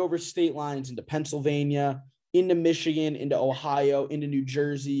right over state lines into Pennsylvania, into Michigan, into Ohio, into New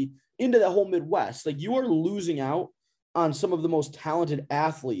Jersey, into the whole Midwest. You are losing out on some of the most talented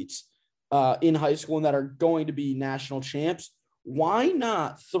athletes in high school and that are going to be national champs. Why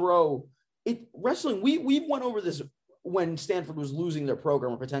not throw it? Wrestling, we went over this when Stanford was losing their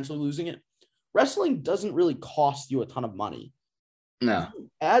program or potentially losing it. Wrestling doesn't really cost you a ton of money. No.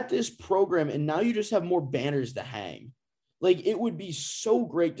 Add this program, and now you just have more banners to hang. It would be so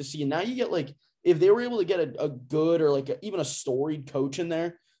great to see. And now you get if they were able to get a good or even a storied coach in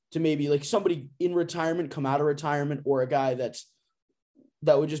there, to maybe somebody in retirement, come out of retirement, or a guy that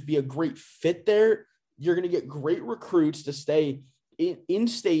would just be a great fit there. You're going to get great recruits to stay in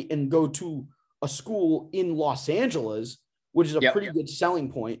state and go to a school in Los Angeles, which is a pretty good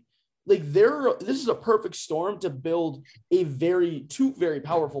selling point. This is a perfect storm to build two very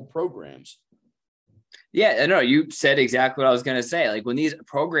powerful programs. Yeah, I know you said exactly what I was going to say. When these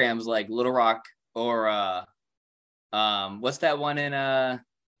programs like Little Rock or what's that one in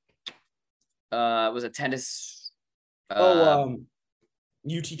was it tennis? UT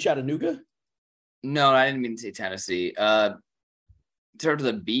Chattanooga? No, I didn't mean to say Tennessee. Starts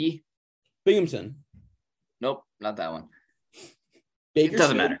with a B. Binghamton. Nope, not that one. Bakersfield? It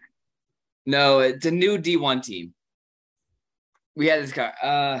doesn't matter. No, it's a new D1 team. We had this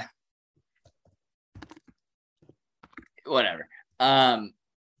guy. Whatever.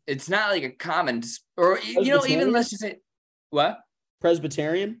 It's not like a common, or even let's just say what?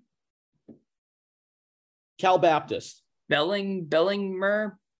 Presbyterian. Cal Baptist.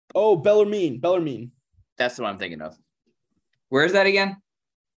 Bellinger. Oh, Bellarmine. That's the one I'm thinking of. Where is that again?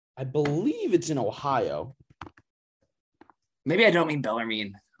 I believe it's in Ohio. Maybe I don't mean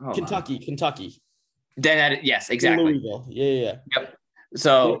Bellarmine. Oh, Kentucky. Then yes, exactly. Louisville. Yeah. Yep.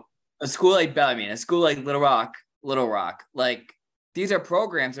 So a school like Bellarmine, a school like Little Rock, like these are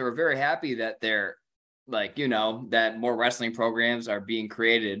programs that we're very happy that they're like, that more wrestling programs are being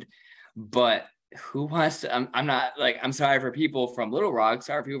created. But who wants to? I'm not like, I'm sorry for people from Little Rock,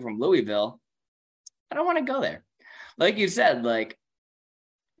 sorry for people from Louisville. I don't want to go there. Like you said, like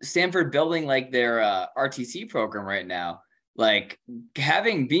Stanford building like their RTC program right now. Like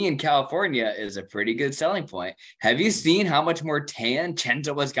being in California is a pretty good selling point. Have you seen how much more tan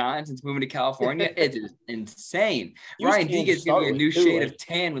Chenzo has gotten since moving to California? It is insane. Ryan Deeg is giving a new shade of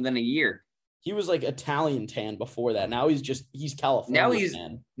tan within a year. He was like Italian tan before that. Now he's California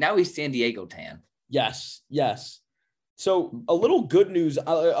tan. Now he's San Diego tan. Yes. So a little good news,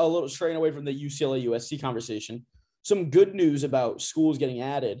 a little straying away from the UCLA USC conversation. Some good news about schools getting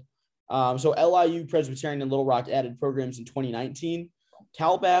added. So LIU, Presbyterian, and Little Rock added programs in 2019.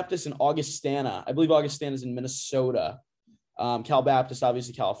 Cal Baptist and Augustana, I believe Augustana is in Minnesota. Cal Baptist,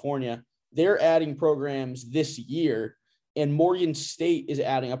 obviously California. They're adding programs this year, and Morgan State is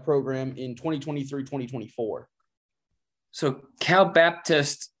adding a program in 2023, 2024. So Cal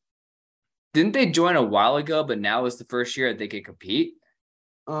Baptist, didn't they join a while ago, but now is the first year that they could compete?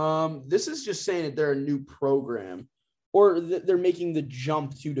 This is just saying that they're a new program. Or they're making the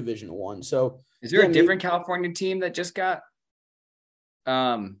jump to Division I. So is there a different California team that just got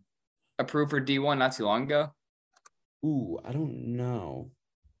approved for D1 not too long ago? Ooh, I don't know.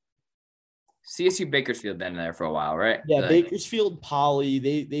 CSU Bakersfield been there for a while, right? Yeah, Bakersfield, Poly,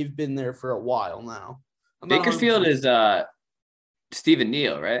 they've been there for a while now. Bakersfield is Stephen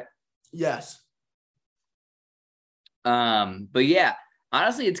Neal, right? Yes. But yeah,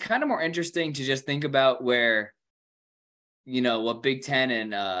 honestly, it's kind of more interesting to just think about where what Big Ten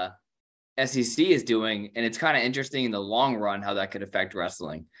and SEC is doing. And it's kind of interesting in the long run how that could affect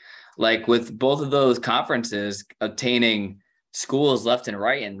wrestling. Like with both of those conferences obtaining schools left and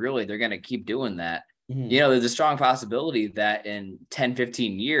right, and really they're going to keep doing that. Mm-hmm. There's a strong possibility that in 10,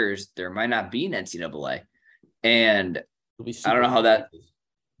 15 years, there might not be an NCAA. And I don't know how that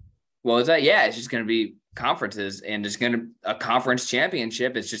 – well, is that? Yeah, it's just going to be conferences, and it's going to a conference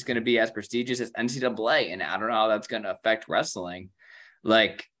championship. It's just going to be as prestigious as NCAA, and I don't know how that's going to affect wrestling.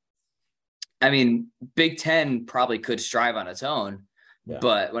 Like, I mean, Big Ten probably could strive on its own,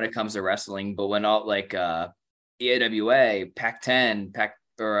 but when it comes to wrestling, but when all like EAWA, Pac-10,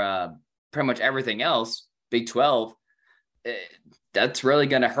 pretty much everything else, Big 12, that's really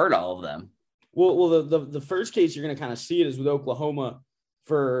going to hurt all of them. Well, the first case you're going to kind of see it is with Oklahoma.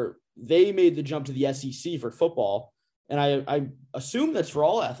 They made the jump to the SEC for football, and I assume that's for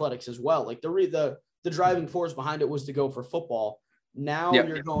all athletics as well. Like the driving force behind it was to go for football. Now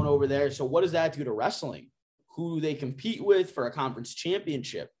you're going over there. So what does that do to wrestling? Who do they compete with for a conference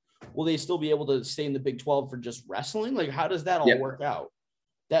championship? Will they still be able to stay in the Big 12 for just wrestling? Like, how does that all work out?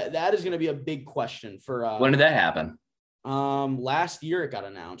 That is going to be a big question for. When did that happen? Last year it got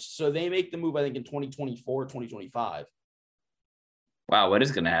announced. So they make the move, I think, in 2024, 2025. Wow, what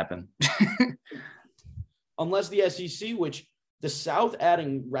is going to happen? Unless the SEC, which the South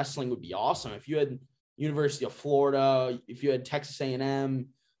adding wrestling would be awesome. If you had University of Florida, if you had Texas A&M,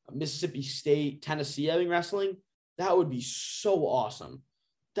 Mississippi State, Tennessee having wrestling, that would be so awesome.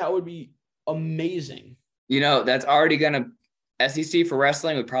 That would be amazing. That's already going to – SEC for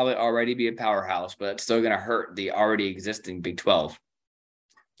wrestling would probably already be a powerhouse, but it's still going to hurt the already existing Big 12.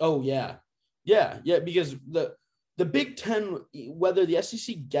 Oh, yeah. Yeah, because the Big Ten, whether the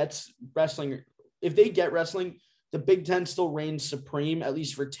SEC gets wrestling, if they get wrestling, the Big Ten still reigns supreme, at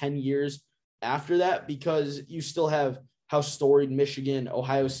least for 10 years after that, because you still have how storied Michigan,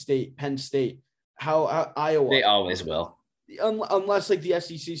 Ohio State, Penn State, how Iowa. They always will. Unless like the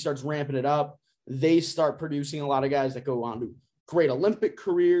SEC starts ramping it up, they start producing a lot of guys that go on to great Olympic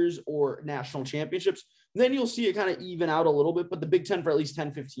careers or national championships. Then you'll see it kind of even out a little bit, but the Big Ten for at least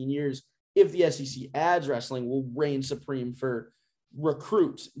 10, 15 years, if the SEC adds wrestling, will reign supreme for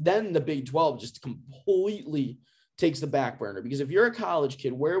recruits. Then the Big 12 just completely takes the back burner, because if you're a college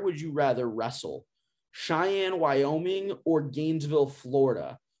kid, where would you rather wrestle? Cheyenne, Wyoming, or Gainesville,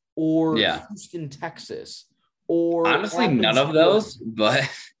 Florida, or Yeah. Houston, Texas, or Honestly, Athens, none of those, but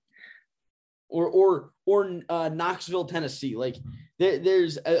or Knoxville, Tennessee. Like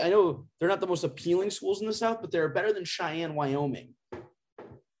there's, I know they're not the most appealing schools in the South, but they're better than Cheyenne, Wyoming.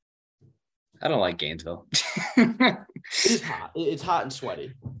 I don't like Gainesville. It is hot. It's hot and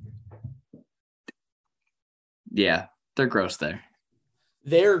sweaty. Yeah, they're gross there.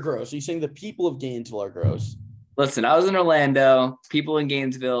 They're gross. Are you saying the people of Gainesville are gross? Listen, I was in Orlando. People in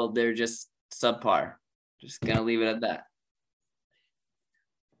Gainesville, they're just subpar. Just gonna leave it at that.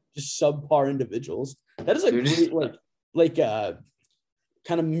 Just subpar individuals. That is a They're great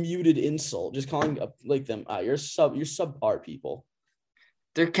kind of muted insult. Just calling like them you're subpar people.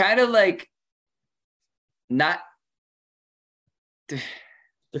 They're kind of like not. They're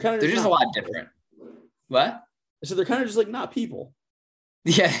kind of They're just a lot different. What? So they're kind of just like not people.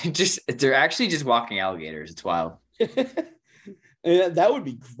 Yeah, they're actually just walking alligators. It's wild. And that would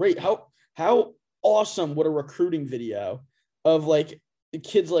be great. How awesome would a recruiting video of like the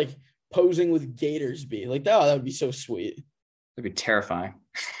kids like posing with gators be? Like that would be so sweet. It'd be terrifying.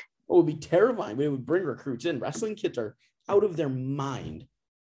 It would be terrifying, but it would bring recruits in. Wrestling kids are out of their mind.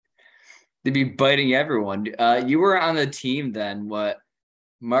 They'd be biting everyone. You were on the team then. What?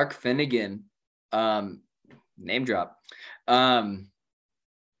 Mark Finnegan, name drop. I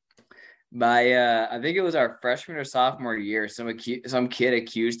think it was our freshman or sophomore year. Some kid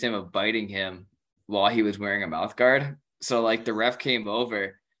accused him of biting him while he was wearing a mouth guard. So like the ref came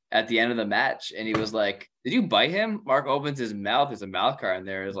over at the end of the match and he was like, "Did you bite him?" Mark opens his mouth. There's a mouth guard in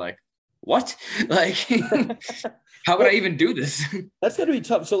there. Is like, what? Like, how would I even do this? That's got to be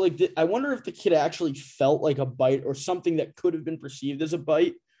tough. So like, I wonder if the kid actually felt like a bite or something that could have been perceived as a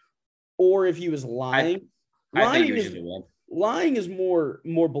bite, or if he was lying. Lying is more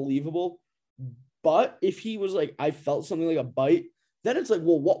believable. But if he was like, I felt something like a bite, then it's like,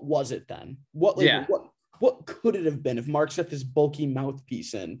 well, what was it then? What could it have been if Mark set this bulky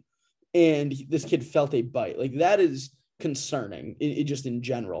mouthpiece in and this kid felt a bite? Like that is concerning. It just in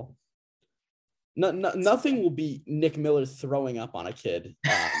general. Nothing will be Nick Miller throwing up on a kid.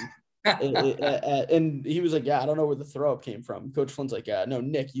 And he was like, yeah, I don't know where the throw up came from. Coach Flynn's like, yeah, no,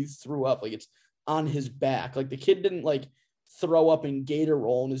 Nick, you threw up. Like it's on his back. Like the kid didn't like throw up and gator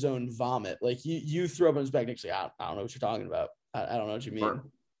roll in his own vomit. Like you threw up on his back. Nick's like, I don't know what you're talking about. I don't know what you mean.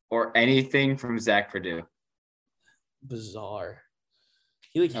 Or anything from Zach Purdue. Bizarre.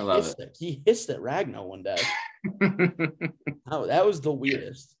 He hissed at Ragnar one day. Oh, that was the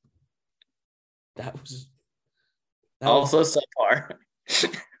weirdest. That was also subpar.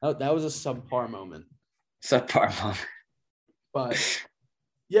 That was a subpar moment. But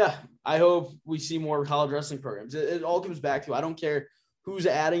yeah, I hope we see more college wrestling programs. It all comes back to, I don't care who's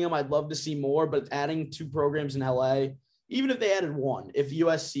adding them. I'd love to see more, but adding 2 programs in LA, even if they added 1, if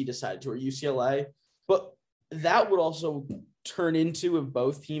USC decided to, or UCLA, but that would also turn into, if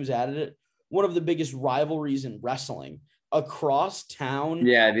both teams added it, one of the biggest rivalries in wrestling across town.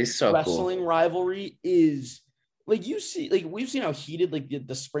 Yeah, it is so wrestling cool. Rivalry is like, you see, like we've seen how heated like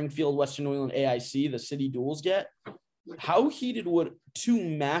the Springfield Western New England AIC, the city duels get. How heated would 2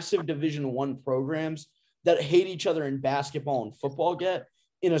 massive Division I programs that hate each other in basketball and football get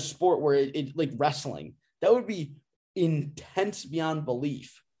in a sport where it like wrestling? That would be intense beyond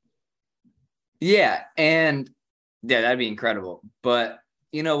belief. Yeah, and yeah, that'd be incredible. But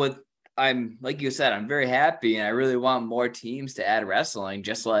you know what? I'm like you said, I'm very happy, and I really want more teams to add wrestling,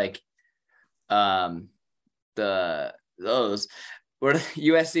 just like those. What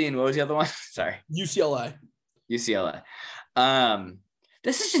USC and what was the other one? Sorry, UCLA.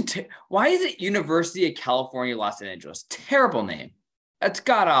 This is why is it University of California, Los Angeles? Terrible name. That's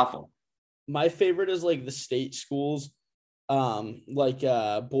god awful. My favorite is like the state schools, like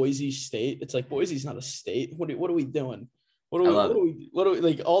Boise State. It's like Boise's not a state. What are we doing? What do we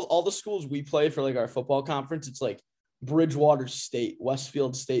like all the schools we play for like our football conference? It's like Bridgewater State,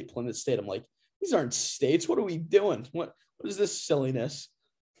 Westfield State, Plymouth State. I'm like, these aren't states. What are we doing? What is this silliness?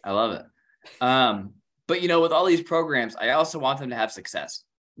 I love it. But you know, with all these programs, I also want them to have success.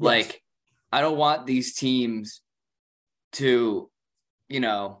 Yes. Like, I don't want these teams to, you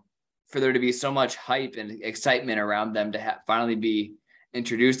know, for there to be so much hype and excitement around them to finally be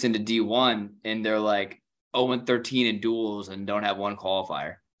introduced into D1, and they're like 0-13 in duels and don't have 1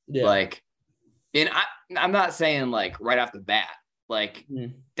 qualifier. Yeah. Like, and I'm not saying like right off the bat, like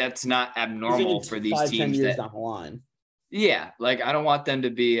that's not abnormal for these 5-10 years down the line. Yeah, like I don't want them to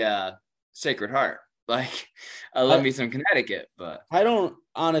be Sacred Heart. Like, I love me some Connecticut, but I don't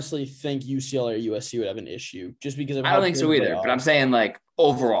honestly think UCLA or USC would have an issue just because of I don't think so either. But I'm saying like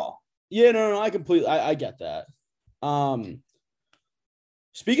overall, Yeah, no, I completely, I get that.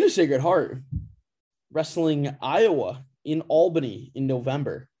 Speaking of Sacred Heart, wrestling Iowa in Albany in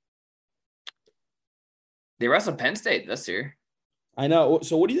November. They wrestled Penn State this year. I know.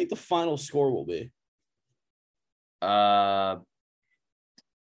 So what do you think the final score will be? How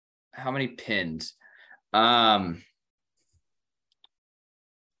many pins? Do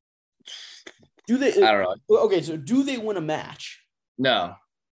they? I don't know. Okay, so do they win a match? No.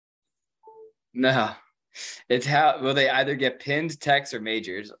 It's will they either get pinned, techs, or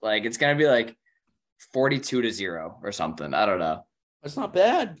majors? Like it's gonna be like 42-0 or something. I don't know. That's not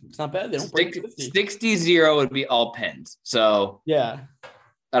bad. It's not bad. They don't break 50. 60-0 would be all pins. So yeah,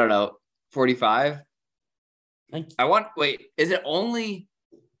 I don't know. 45. Is it only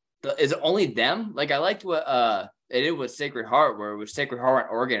them? Like I liked what they did with Sacred Heart, where it was Sacred Heart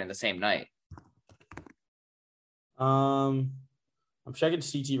and Oregon in the same night. I'm checking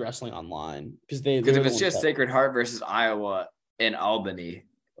CT Wrestling online because if it's just Sacred Heart versus Iowa in Albany,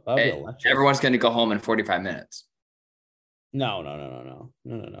 everyone's going to go home in 45 minutes. No.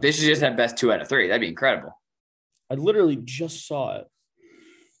 They should just have best 2 out of 3. That'd be incredible. I literally just saw it.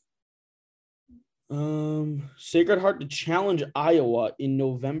 Sacred Heart to challenge Iowa in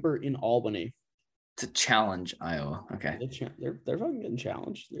November in Albany. To challenge Iowa, okay. They're fucking getting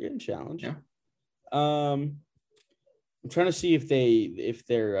challenged. They're getting challenged. Yeah. I'm trying to see if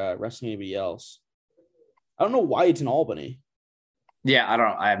they're wrestling anybody else. I don't know why it's in Albany. Yeah,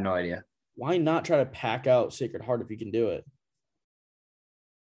 I have no idea. Why not try to pack out Sacred Heart if you can do it?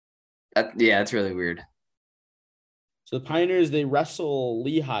 That's really weird. So the Pioneers, they wrestle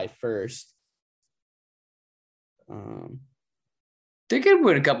Lehigh first. They could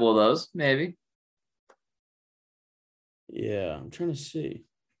win a couple of those, maybe. Yeah, I'm trying to see.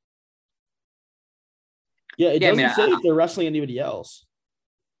 Yeah, it doesn't say if they're wrestling anybody else.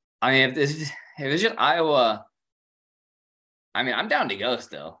 I mean, if it's just Iowa, I mean, I'm down to go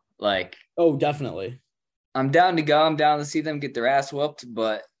still. Like, oh, definitely. I'm down to go. I'm down to see them get their ass whooped,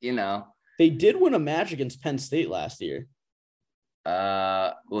 but they did win a match against Penn State last year.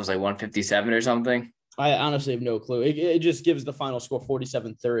 What was like 157 or something? I honestly have no clue. It just gives the final score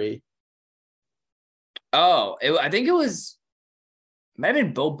 47-3. Oh, I think it was maybe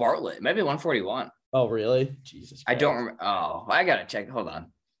Bill Bartlett. Maybe 141. Oh, really? Jesus Christ. I don't remember. Oh, I gotta check. Hold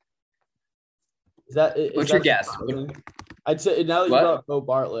on. What's your guess? I'd say now that you brought up Bo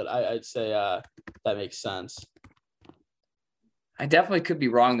Bartlett, I'd say that makes sense. I definitely could be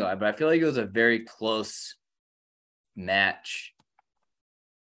wrong though, but I feel like it was a very close match.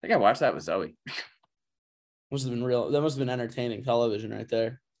 I think I watched that with Zoe. Must have been real. That must have been entertaining television right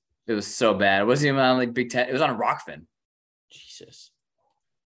there. It was so bad. It wasn't even on like Big Ten. It was on Rockfin. Jesus.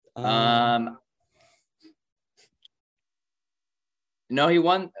 No, he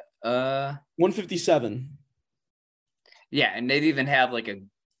won 157. Yeah, and they'd even have like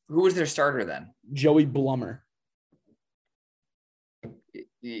who was their starter then? Joey Blummer.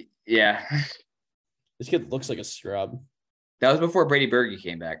 Yeah. This kid looks like a scrub. That was before Brady Berge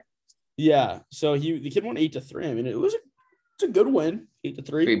came back. Yeah. So the kid won 8-3. I mean, it's a good win.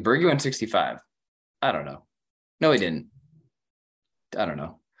 8-3. Wait, Berge won 65. I don't know. No, he didn't. I don't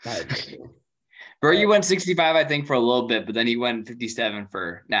know. Berge went 65, I think, for a little bit, but then he went 57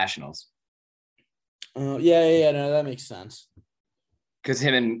 for nationals. Yeah, no, that makes sense. Because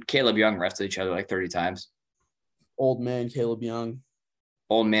him and Caleb Young wrestled each other like 30 times. Old man Caleb Young.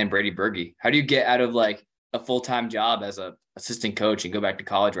 Old man Brady Berge. How do you get out of like a full-time job as a assistant coach and go back to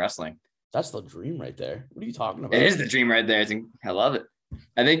college wrestling? That's the dream right there. What are you talking about? It is the dream right there. I love it.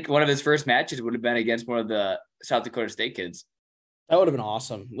 I think one of his first matches would have been against one of the South Dakota State kids. That would have been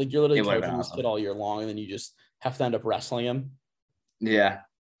awesome. Like you're literally coaching this kid all year long, and then you just have to end up wrestling him. Yeah.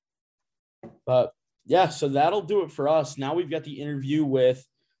 But yeah, so that'll do it for us. Now we've got the interview with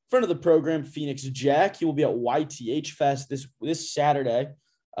friend of the program, Phoenix Jack. He will be at YTH Fest this Saturday,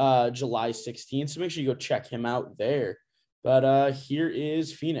 July 16th. So make sure you go check him out there. But here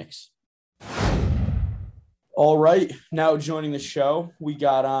is Phoenix. All right, now joining the show, we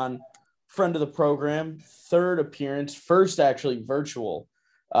got on friend of the program, third appearance, first actually virtual,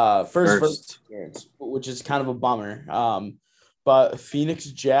 first appearance, which is kind of a bummer. But Phoenix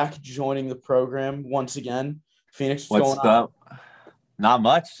Jack joining the program once again. Phoenix, what's going on? Not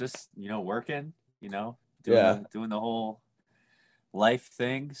much, just working, doing the whole life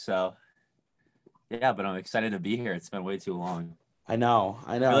thing. So yeah, but I'm excited to be here. It's been way too long. I know.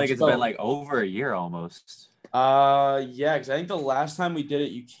 I feel like it's been like over a year almost. Yeah, because I think the last time we did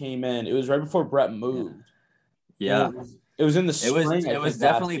it, you came in. It was right before Brett moved. Yeah. It was in the spring. It was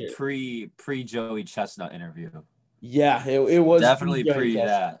definitely pre Joey Chestnut interview. Yeah, it was definitely pre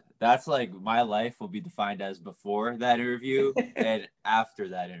that. That's like my life will be defined as before that interview and after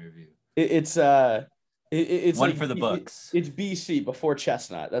that interview. It's one like, for the books. It's BC, before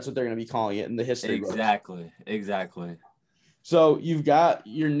Chestnut. That's what they're going to be calling it in the history books. Exactly. So you've got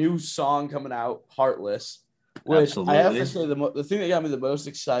your new song coming out, Heartless, which Absolutely. I have to say the thing that got me the most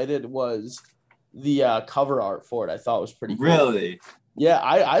excited was the cover art for it. I thought was pretty cool. Really? Yeah,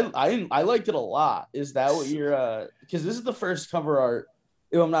 I liked it a lot. Is that what you're because this is the first cover art,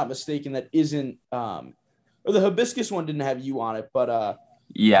 if I'm not mistaken, that isn't or the Hibiscus one didn't have you on it, but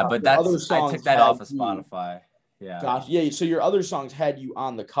yeah, but that's other songs I took that off of Spotify. Yeah. Gosh, yeah. So your other songs had you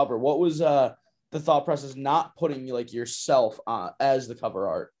on the cover. What was the thought process not putting like yourself on as the cover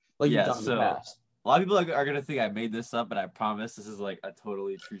art like you've done in the past? A lot of people are gonna think I made this up, but I promise this is like a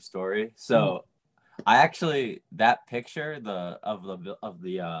totally true story. So I actually that picture of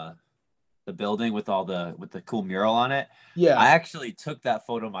the building with the cool mural on it. Yeah. I actually took that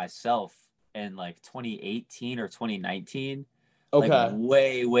photo myself in like 2018 or 2019. Okay.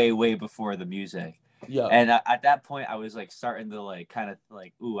 Like way before the music. Yeah. And at that point, I was like starting to like kind of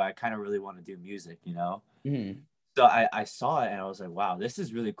like, ooh, I kind of really want to do music, you know? Mm-hmm. So I saw it and I was like, wow, this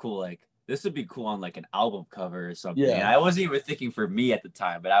is really cool. Like this would be cool on like an album cover or something. Yeah. And I wasn't even thinking for me at the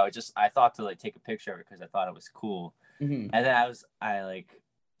time, but I thought to like take a picture of it because I thought it was cool. Mm-hmm. And then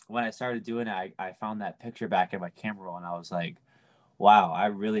when I started doing it, I found that picture back in my camera roll and I was like, wow, I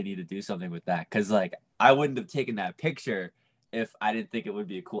really need to do something with that. Cause like I wouldn't have taken that picture if I didn't think it would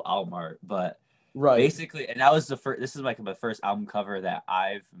be a cool album art, but basically, and that was this is like my first album cover that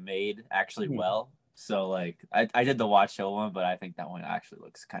I've made actually well. So like I did the Watch Show one, but I think that one actually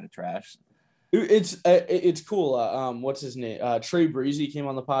looks kind of trash. It's cool. What's his name? Trey Breezy came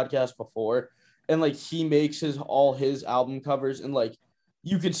on the podcast before, and like he makes all his album covers, and like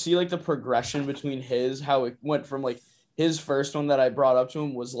you could see like the progression between how it went from like his first one that I brought up to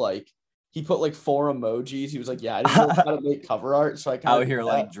him was like he put like 4 emojis. He was like, yeah, I didn't know how to make cover art, so I kind of out here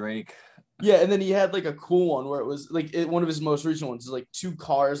like Drake. Yeah, and then he had like a cool one where it was like one of his most recent ones is like 2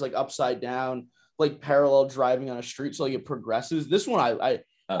 cars like upside down, like parallel driving on a street, so like it progresses. This one I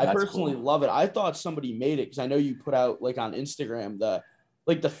personally love it. I thought somebody made it because I know you put out like on Instagram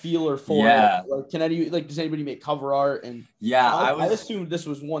the feeler for it. Like, does anybody make cover art? And yeah, I assumed this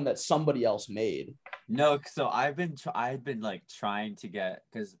was one that somebody else made. No, so I've been like trying to get,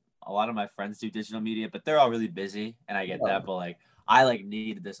 because a lot of my friends do digital media, but they're all really busy, and I get that. But like I like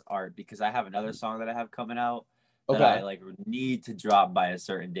needed this art because I have another song that I have coming out that I like need to drop by a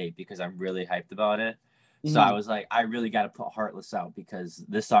certain date because I'm really hyped about it. So I was like, I really got to put Heartless out because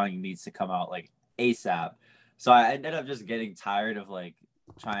this song needs to come out like ASAP. So I ended up just getting tired of like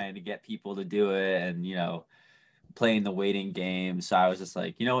trying to get people to do it and, you know, playing the waiting game. So I was just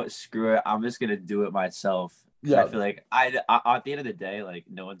like, you know what, screw it. I'm just going to do it myself. Yeah. I feel like I at the end of the day, like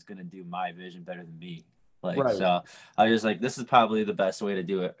no one's going to do my vision better than me. Like, so I was just like, this is probably the best way to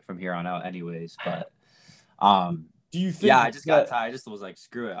do it from here on out anyways. But, do you think? Yeah, I just got tired. I just was like,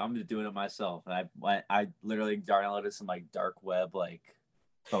 screw it. I'm just doing it myself. And I literally downloaded some like dark web, like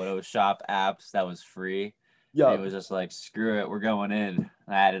Photoshop apps that was free. Yeah. It was just like, screw it. We're going in.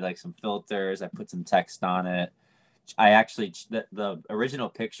 I added like some filters. I put some text on it. I actually, the original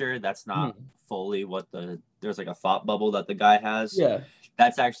picture, that's not fully what there's like a thought bubble that the guy has. Yeah.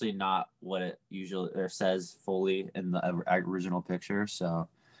 That's actually not what it usually says fully in the original picture. So,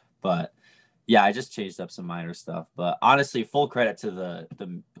 but yeah, I just changed up some minor stuff. But honestly, full credit to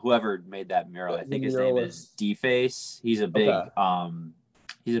the whoever made that mural. I think his name is D-Face. He's a big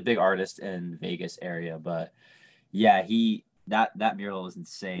artist in Vegas area. But yeah, that mural is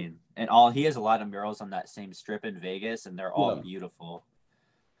insane. And he has a lot of murals on that same strip in Vegas, and they're all beautiful.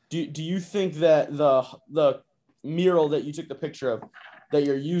 Do you think that the mural that you took the picture of that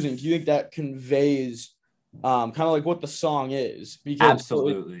you're using, do you think that conveys kind of like what the song is? Because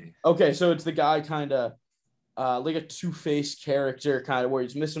absolutely. Okay, so it's the guy kind of like a two-faced character, kind of where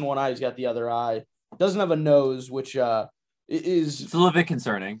he's missing one eye, he's got the other eye, doesn't have a nose, which it's a little bit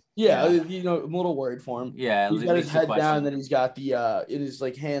concerning. Yeah, you know, I'm a little worried for him. Yeah, he's got his head down, and then he's got in his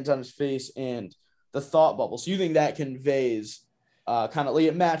like hands on his face and the thought bubble. So you think that conveys kind of like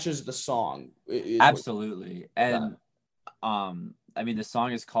it matches the song? Absolutely, and I mean the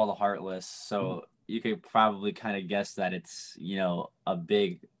song is called Heartless, so you could probably kind of guess that it's, you know, a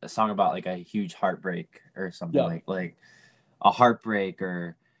song about like a huge heartbreak or something like a heartbreak,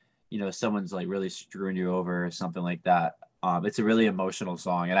 or you know, someone's like really screwing you over or something like that. It's a really emotional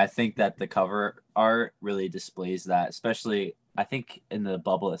song, and I think that the cover art really displays that. Especially, I think in the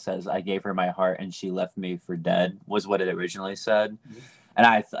bubble it says, "I gave her my heart and she left me for dead," was what it originally said.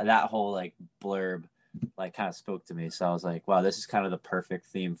 And that whole like blurb like kind of spoke to me. So I was like, wow, this is kind of the perfect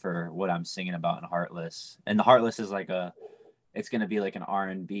theme for what I'm singing about in Heartless. And the Heartless is like it's gonna be like an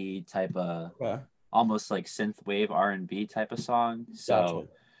R&B type of, almost like synth wave R&B type of song. So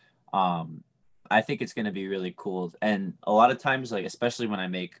I think it's gonna be really cool. And a lot of times, like especially when I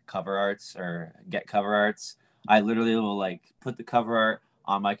make cover arts or get cover arts, I literally will like put the cover art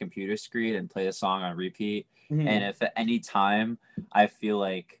on my computer screen and play the song on repeat. And if at any time I feel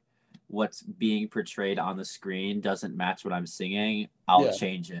like what's being portrayed on the screen doesn't match what I'm singing, I'll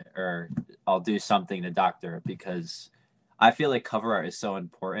change it or I'll do something to doctor it, because I feel like cover art is so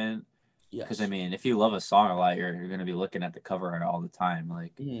important. Because I mean, if you love a song a lot, you're going to be looking at the cover art all the time.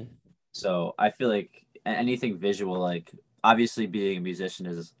 Like, so I feel like anything visual, like obviously being a musician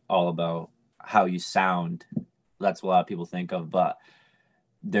is all about how you sound. That's what a lot of people think of, but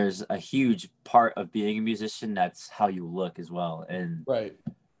there's a huge part of being a musician that's how you look as well, and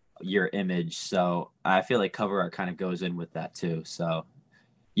your image. So I feel like cover art kind of goes in with that too. So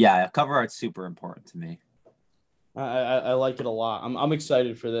yeah, cover art's super important to me. I like it a lot. I'm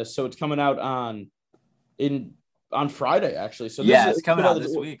excited for this. So it's coming out on Friday, actually. So it's coming out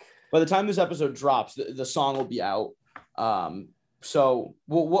this week. By the time this episode drops, the song will be out. So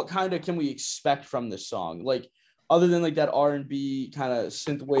what kind of can we expect from this song? Like, other than like that R&B kind of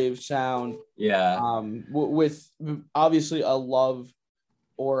synthwave sound, with obviously a love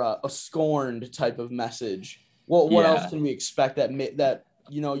or a scorned type of message. What else can we expect that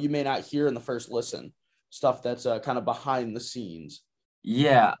you may not hear in the first listen? Stuff that's kind of behind the scenes.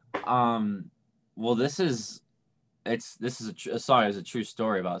 Yeah. Well, this is a song is a true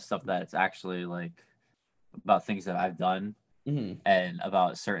story about stuff that's actually like about things that I've done. And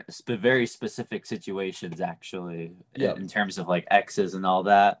about certain very specific situations, actually, in terms of like exes and all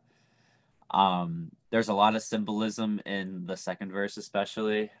that. There's a lot of symbolism in the second verse,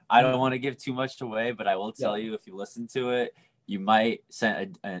 especially. I don't want to give too much away, but I will tell you, if you listen to it, you might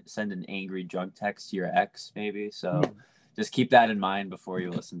send an angry drunk text to your ex, maybe. So just keep that in mind before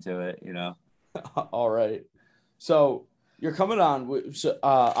you listen to it, All right. So you're coming on,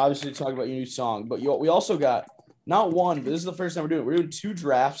 obviously, to talk about your new song, but we also got not one, but this is the first time we're doing two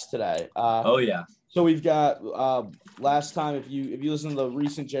drafts today. So we've got last time, if you listen to the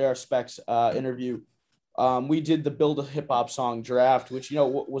recent JR Specs interview, we did the Build a Hip Hop Song draft, which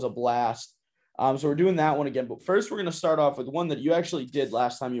was a blast. So we're doing that one again. But first, we're going to start off with one that you actually did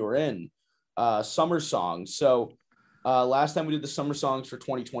last time you were in, summer songs. So last time we did the summer songs for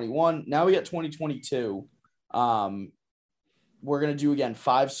 2021. Now we got 2022. We're going to do again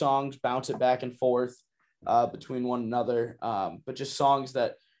 5 songs, bounce it back and forth between one another, but just songs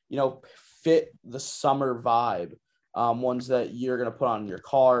that fit the summer vibe, ones that you're going to put on in your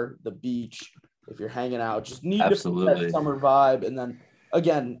car, the beach, if you're hanging out, just need to fit that summer vibe. And then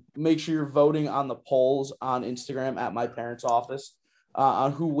again, make sure you're voting on the polls on Instagram at My Parents Office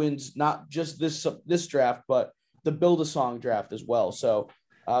on who wins not just this draft, but the Build a Song draft as well. So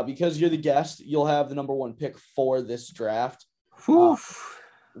because you're the guest, you'll have the number 1 pick for this draft.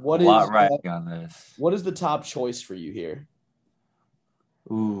 What is the top choice for you here?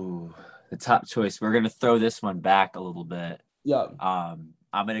 Ooh, the top choice. We're gonna throw this one back a little bit. Yeah.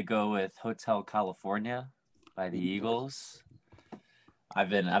 I'm gonna go with Hotel California by the Eagles. I've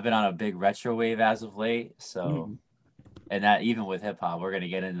been on a big retro wave as of late, so and that even with hip hop, we're gonna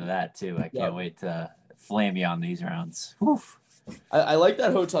get into that too. I can't wait to flame you on these rounds. I like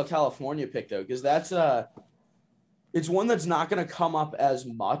that Hotel California pick though, because that's it's one that's not going to come up as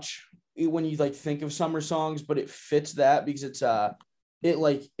much when you like think of summer songs, but it fits that because it's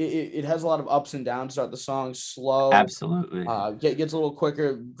it has a lot of ups and downs throughout the song. Slow, absolutely. Gets a little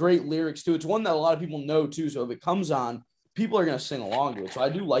quicker. Great lyrics too. It's one that a lot of people know too. So if it comes on, people are going to sing along to it. So I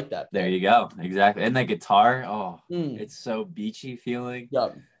do like that. There you go. Exactly. And the guitar, it's so beachy feeling.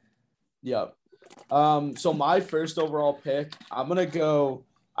 Yep. So my first overall pick, I'm gonna go.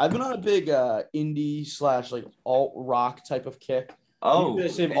 I've been on a big indie / like alt rock type of kick. I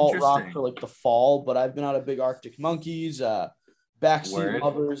save alt rock for like the fall, but I've been on a big Arctic Monkeys, Backseat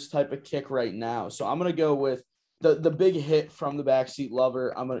Lovers type of kick right now. So I'm gonna go with the big hit from the Backseat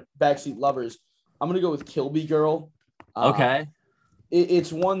Lovers. I'm gonna go with Kilby Girl. Okay.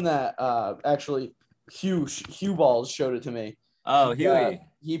 It's one that actually Hugh Balls showed it to me. Oh, Huey.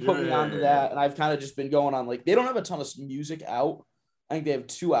 He put me onto that, and I've kind of just been going on like they don't have a ton of music out. I think they have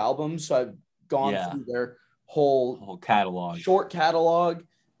 2 albums, so I've gone through their whole catalog, short catalog,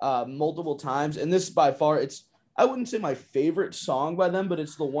 multiple times. And this by far, I wouldn't say my favorite song by them, but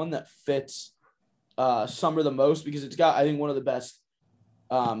it's the one that fits summer the most because it's got, I think, one of the best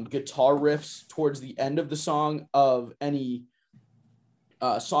guitar riffs towards the end of the song of any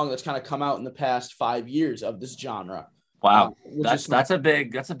song that's kind of come out in the past 5 years of this genre. Wow, Which that's a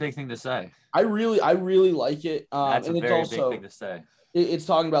big thing to say. I really like it. That's and a it's very also big thing to say. it's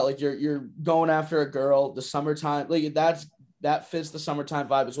talking about like you're going after a girl, the summertime, like that fits the summertime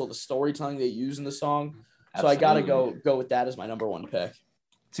vibe as well. The storytelling they use in the song. So I gotta go with that as my number one pick.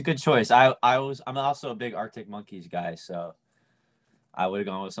 It's a good choice. I'm also a big Arctic Monkeys guy, so I would have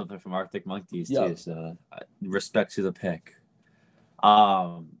gone with something from Arctic Monkeys too. So respect to the pick.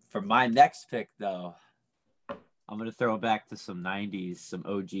 For my next pick though, I'm gonna throw it back to some '90s, some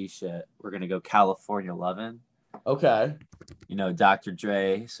OG shit. We're gonna go California Lovin'. Okay. You know, Dr.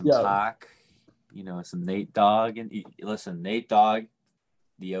 Dre, some Pac, you know, some Nate Dogg, and listen, Nate Dogg,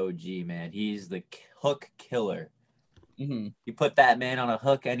 the OG man. He's the hook killer. Mm-hmm. You put that man on a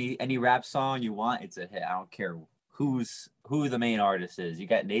hook, any rap song you want, it's a hit. I don't care who the main artist is. You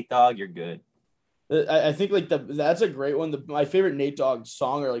got Nate Dogg, you're good. I think like that's a great one. My favorite Nate Dogg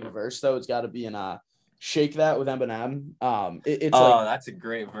song or like verse though, it's got to be in Shake That with Eminem. That's a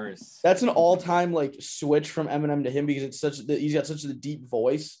great verse. That's an all-time like switch from Eminem to him because he's got such a deep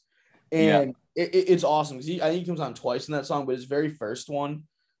voice, and it's awesome because I think he comes on twice in that song, but his very first one,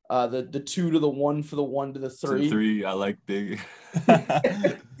 the 2 to the 1 for the 1 to the 3. 3, I like big.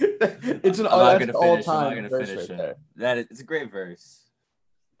 It's an all-time verse right there. It's a great verse.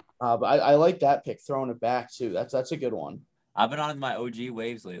 But I like that pick, throwing it back too. That's a good one. I've been on my OG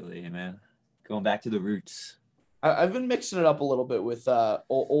waves lately, man. Going back to the roots. I've been mixing it up a little bit with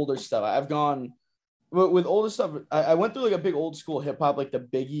older stuff. I've gone with older stuff. I went through like a big old school hip hop, like the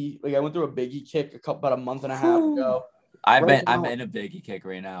Biggie. Like I went through a Biggie kick about a month and a half ago. I'm in a Biggie kick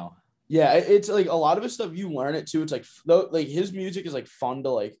right now. Yeah, it's like a lot of his stuff. You learn it too. It's like his music is like fun to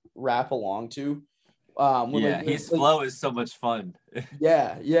like rap along to. His flow is so much fun.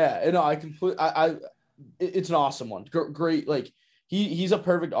 yeah. No, it's an awesome one. Great, like. He's a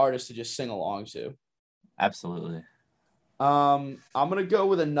perfect artist to just sing along to. Absolutely. I'm gonna go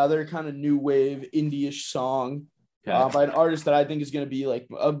with another kind of new wave indie-ish song by an artist that I think is gonna be like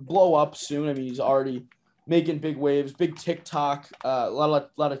a blow up soon. I mean, he's already making big waves, big TikTok. A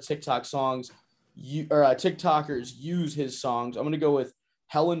lot of TikTok songs. TikTokers use his songs. I'm gonna go with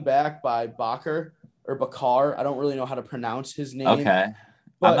 "Hell and Back" by Bakar. I don't really know how to pronounce his name. Okay.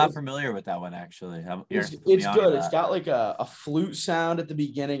 I'm not familiar with that one, actually. It's good. It's got like a flute sound at the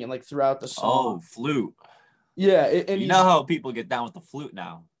beginning and like throughout the song. Oh, flute. Yeah. And you know how people get down with the flute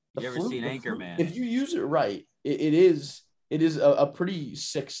now. You ever seen Anchorman? If you use it right, it is a pretty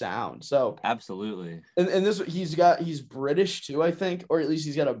sick sound. So absolutely. And this he's British too, I think, or at least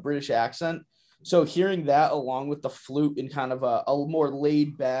he's got a British accent. So hearing that along with the flute in kind of a more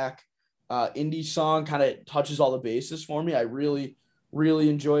laid back indie song kind of touches all the bases for me. I really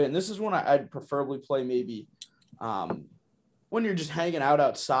enjoy it. And this is one I'd preferably play maybe when you're just hanging out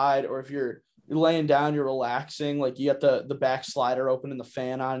outside, or if you're laying down, you're relaxing, like you got the back slider open and the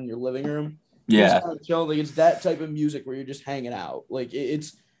fan on in your living room. Yeah. Kind of chill. Like it's that type of music where you're just hanging out. Like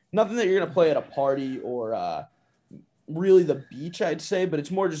it's nothing that you're going to play at a party or really the beach, I'd say, but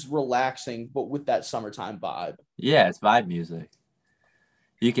it's more just relaxing, but with that summertime vibe. Yeah, it's vibe music.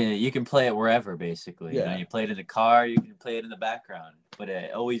 You can play it wherever, basically. Yeah. You know, you play it in the car, you can play it in the background, but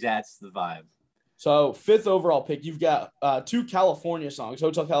it always adds to the vibe. So 5th overall pick, you've got 2 California songs,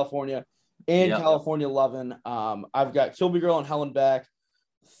 Hotel California and California Lovin'. I've got Kill Me Girl and Hell and Back.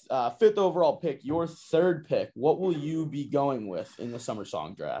 5th overall pick, your 3rd pick. What will you be going with in the summer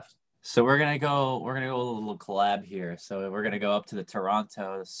song draft? So we're gonna go a little collab here. So we're gonna go up to the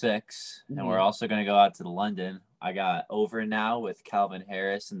Toronto 6, and we're also gonna go out to the London. I got Over Now with Calvin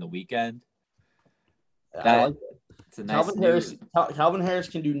Harris and The Weeknd. It's a nice Calvin Harris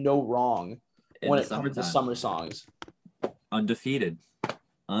can do no wrong when it comes to summer songs. Undefeated.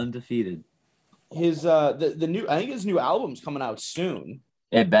 His the new, I think his new album's coming out soon.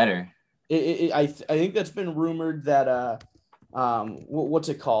 It better. I think that's been rumored that what's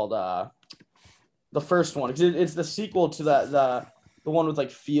it called? The first one. It's the sequel to the one with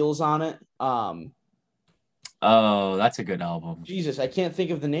like Feels on it. Oh, that's a good album. Jesus, I can't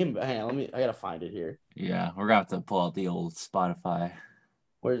think of the name. Hang on, I gotta find it here. Yeah, we're gonna have to pull out the old Spotify.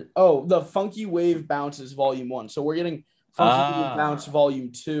 The Funky Wave Bounces Volume 1. So we're getting Funky Wave Bounce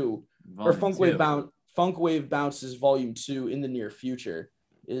Volume 2. Or Funk Wave Bounces Volume 2 in the near future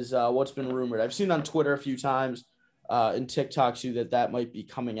is what's been rumored. I've seen on Twitter a few times and TikTok too that might be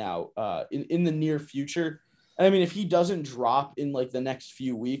coming out in the near future. And I mean, if he doesn't drop in like the next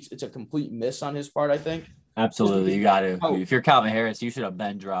few weeks, it's a complete miss on his part, I think. Absolutely, you got to. If you're Calvin Harris, you should have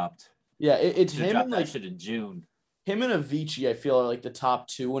been dropped. Yeah, it's him and like shit in June. Him and Avicii, I feel, are like the top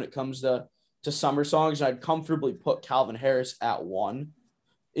 2 when it comes to summer songs. And I'd comfortably put Calvin Harris at 1.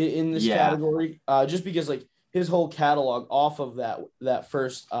 in this category, just because like his whole catalog off of that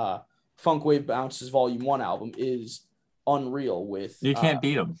first Funk Wave Bounces Volume 1 album is unreal. With you can't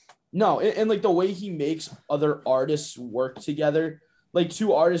beat him. No, and like the way he makes other artists work together, like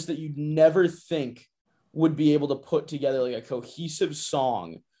two artists that you'd never think would be able to put together like a cohesive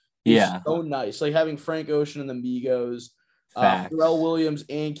song. Is so nice. Like having Frank Ocean and the Migos, Pharrell Williams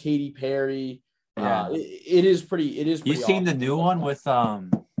and Katy Perry. It is pretty. You seen the new one with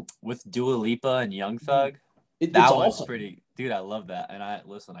Dua Lipa and Young Thug? That was awesome. Pretty, dude. I love that. And I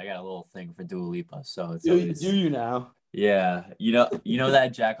got a little thing for Dua Lipa. So it's always, do you now? Yeah, you know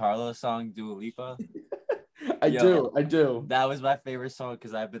that Jack Harlow song, Dua Lipa. I do. That was my favorite song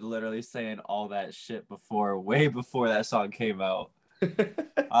because I've been literally saying all that shit way before that song came out.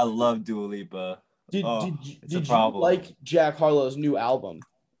 I love Dua Lipa. Did you like Jack Harlow's new album?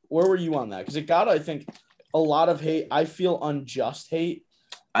 Where were you on that? Because it got, I think, a lot of hate. I feel unjust hate.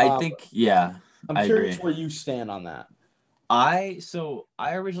 I think, I'm curious where you stand on that. I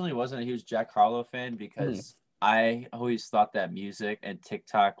originally wasn't a huge Jack Harlow fan because I always thought that music and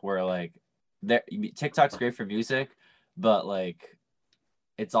TikTok were like, TikTok's great for music, but like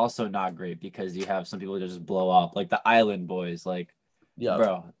it's also not great because you have some people that just blow up, like the Island Boys. Like,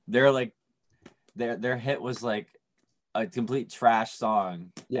 bro, they're like, their hit was like a complete trash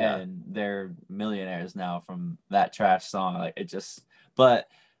song, and they're millionaires now from that trash song. Like it just, but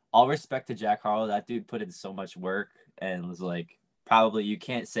all respect to Jack Harlow, that dude put in so much work and was like, probably you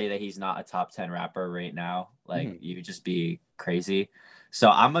can't say that he's not a top 10 rapper right now. Like you would just be crazy. So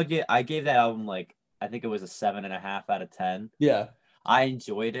I gave that album like, I think it was a 7.5 out of 10. Yeah. I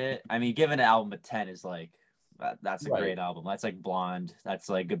enjoyed it. I mean, giving an album a 10 is like, that's a great album. That's like Blonde. That's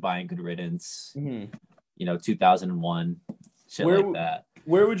like Goodbye and Good Riddance. 2001, shit like that.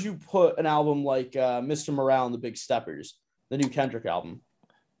 Where would you put an album like Mr. Morale and the Big Steppers, the new Kendrick album?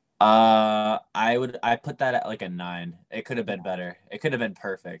 I put that at like a 9. It could have been better. It could have been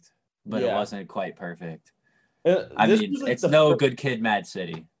perfect, but it wasn't quite perfect. I mean, like it's no Good Kid, Mad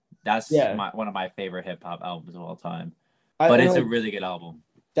City. That's one of my favorite hip hop albums of all time. But it's a really good album.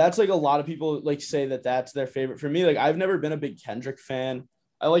 That's like a lot of people like say that that's their favorite. For me, like I've never been a big Kendrick fan.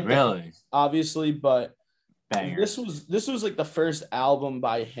 I like really obviously, but banger. This was like the first album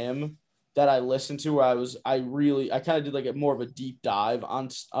by him that I listened to where I kind of did like more of a deep dive on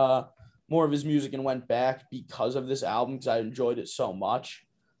more of his music and went back because of this album because I enjoyed it so much.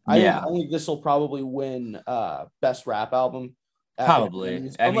 I think this will probably win best rap album.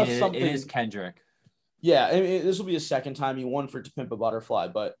 Probably. I mean, it is Kendrick. Yeah, I mean, this will be a second time he won for To Pimp a Butterfly,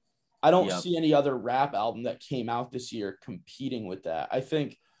 but I don't see any other rap album that came out this year competing with that. I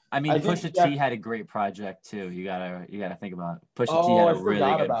think Pusha T had a great project too. You gotta think about it. Pusha T had a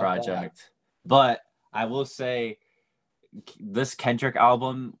really good project. That. But I will say this Kendrick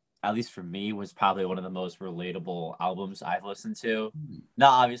album, at least for me, was probably one of the most relatable albums I've listened to.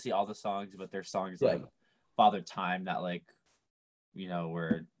 Not obviously all the songs, but there's songs like Father Time that like,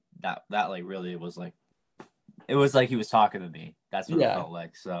 were that like really was like, it was like he was talking to me. That's what it felt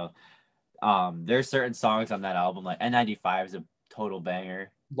like. So there's certain songs on that album, like N95 is a total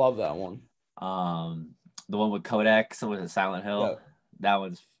banger. Love that one. The one with Kodak, so was it Silent Hill? Yeah. That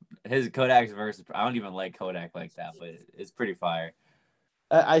one's his Kodak's verse. I don't even like Kodak like that, but it's pretty fire.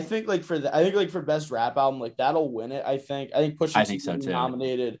 I think for best rap album, like that'll win it. I think Pusha T so too.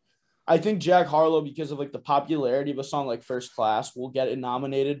 Nominated. I think Jack Harlow, because of like the popularity of a song like First Class, will get it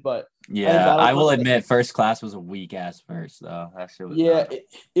nominated. But I will admit, First Class was a weak ass verse though. That shit was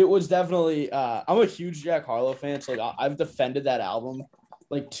it was definitely. I'm a huge Jack Harlow fan, so like I've defended that album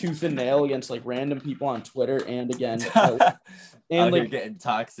like tooth and nail against like random people on Twitter and again. And like you're getting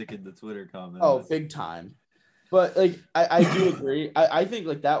toxic in the Twitter comments. Oh, big time. But like I do agree. I think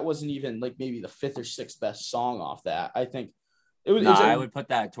like that wasn't even like maybe the 5th or 6th best song off that. I think it was. I would put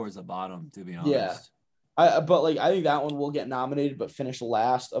that towards the bottom, to be honest. Yeah. But like I think that one will get nominated, but finish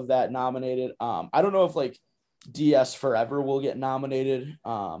last of that nominated. I don't know if like DS Forever will get nominated.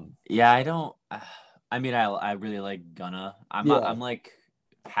 I don't. I mean, I really like Gunna. I'm like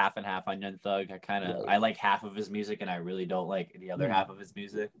half and half on Young Thug. I like half of his music, and I really don't like the other half of his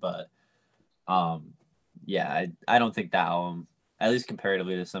music. But I don't think that album, at least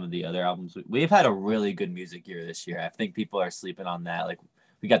comparatively to some of the other albums, we've had a really good music year this year. I think people are sleeping on that. Like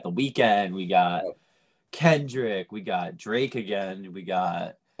we got The Weeknd, we got Kendrick, we got Drake again, we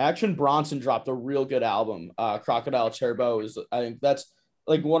got Action Bronson dropped a real good album. Crocodile Turbo I think that's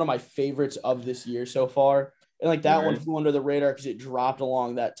like one of my favorites of this year so far. And like that one flew under the radar because it dropped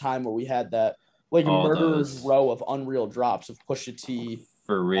along that time where we had that like murderer's row of unreal drops of Pusha T.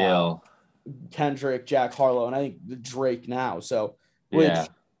 For real. Kendrick, Jack Harlow, and I think the Drake now. So,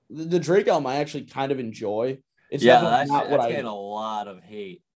 the Drake album I actually kind of enjoy. It's Yeah, definitely not what that's I. getting a lot of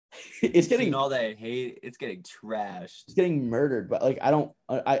hate. It's Seen getting all that hate. It's getting trashed. it's getting murdered, but like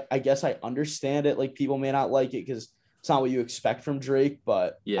I guess I understand it. Like people may not like it because it's not what you expect from Drake,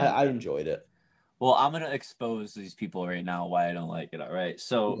 but Yeah. I enjoyed it. Well, I'm gonna expose these people right now why I don't like it. All right.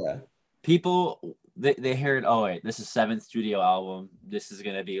 So Yeah. people they heard, oh wait, this is 7th studio album. This is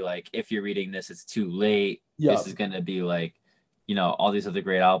gonna be like, if you're reading this, it's too late. Yeah. This is gonna be like, all these other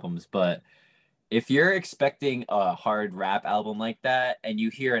great albums. But if you're expecting a hard rap album like that and you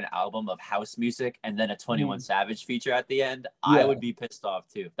hear an album of house music and then a 21 Savage feature at the end, I would be pissed off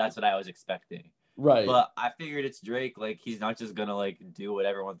too. That's what I was expecting. Right. But I figured it's Drake. Like, he's not just gonna like do what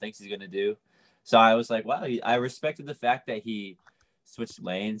everyone thinks he's gonna do. So I was like, wow, I respected the fact that he switched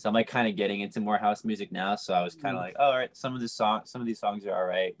lanes. I'm like kind of getting into more house music now. So I was kind of like, oh, all right, some of these songs are all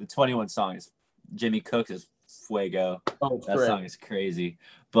right. The 21 song is Jimmy Cooks is Fuego. Oh, that song is crazy.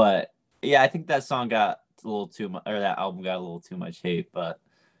 But yeah, I think that song got a little too much, or that album got a little too much hate. But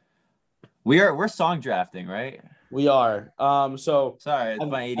we're song drafting, right? We are. So sorry, it's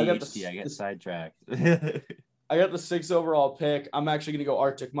my ADHD. I get sidetracked. I got the 6th overall pick. I'm actually gonna go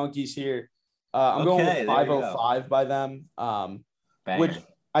Arctic Monkeys here. I'm going with 505 by them. Which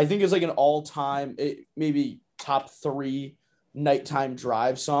I think is like an all-time, maybe top 3 nighttime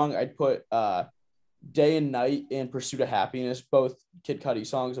drive song. I'd put Day and Night and Pursuit of Happiness, both Kid Cudi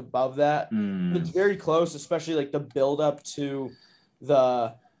songs, above that. But it's very close, especially like the build up to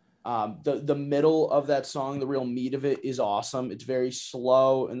the middle of that song. The real meat of it is awesome. It's very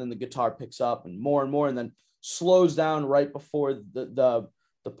slow, and then the guitar picks up and more, and then slows down right before the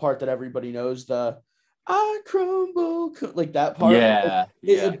part that everybody knows, the I crumble, like that part.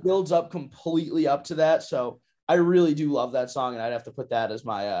 It builds up completely up to that. So I really do love that song, and I'd have to put that as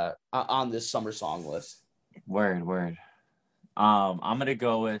my on this summer song list. Word. I'm gonna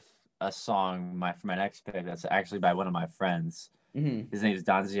go with a song for my next pick that's actually by one of my friends. His name is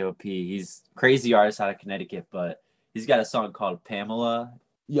Donzio P. He's a crazy artist out of Connecticut, but he's got a song called Pamela.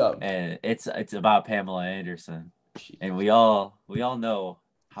 Yeah, and it's about Pamela Anderson, and we all know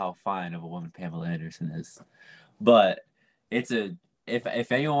how fine of a woman Pamela Anderson is. But it's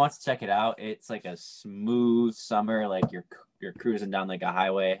if anyone wants to check it out, it's like a smooth summer, like you're cruising down like a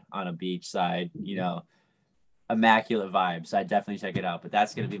highway on a beach side, immaculate vibes. I'd definitely check it out. But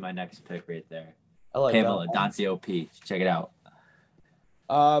that's gonna be my next pick right there. I like Pamela Donzio P. Check it out.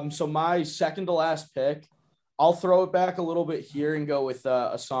 So my second to last pick, I'll throw it back a little bit here and go with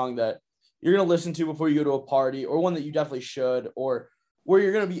a song that you're gonna listen to before you go to a party, or one that you definitely should, or where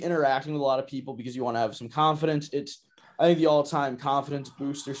you're going to be interacting with a lot of people because you want to have some confidence. It's, I think, the all-time confidence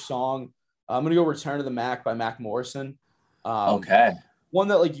booster song. I'm going to go Return to the Mac by Mac Morrison. Okay. One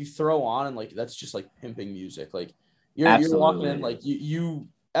that, like, you throw on and, like, that's just, like, pimping music. Like, you're walking in, like, you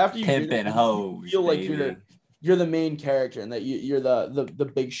after you pimping hoes, feel like baby. you're the main character and that you're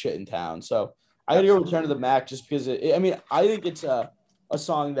the big shit in town. So I got to go Return to the Mac just because, I think it's a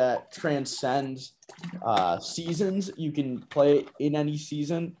song that transcends seasons. You can play it in any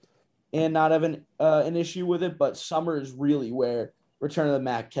season and not have an issue with it, but summer is really where Return of the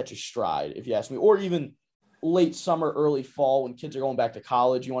Mac catches stride, if you ask me, or even late summer, early fall when kids are going back to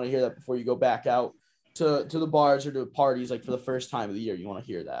college. You want to hear that before you go back out to the bars or to parties, like for the first time of the year. You want to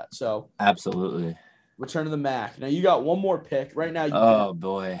hear that. So absolutely. Return of the Mac. Now you got one more pick right now. Oh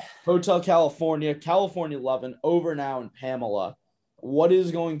boy. Hotel California Lovin', Over Now, and Pamela. What is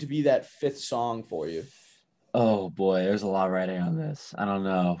going to be that 5th song for you? Oh boy, there's a lot writing on this. I don't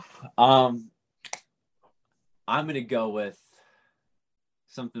know. I'm gonna go with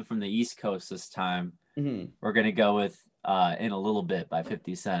something from the East Coast this time. We're gonna go with "In a Little Bit" by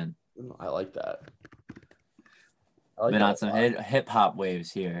 50 Cent. I like that. Been on some hip hop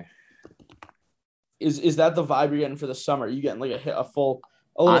waves here. Is that the vibe you're getting for the summer? Are you getting like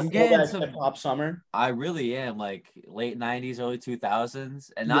I'm getting some hip hop summer? I really am, like late 90s, early 2000s,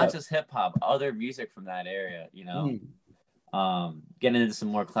 and not just hip hop, other music from that area, Getting into some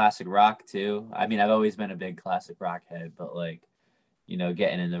more classic rock too. I mean, I've always been a big classic rock head, but like,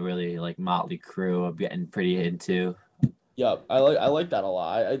 getting into really like Motley Crue, I'm getting pretty into. Yep, I like that a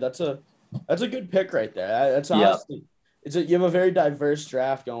lot. That's a good pick right there. That's honestly, you have a very diverse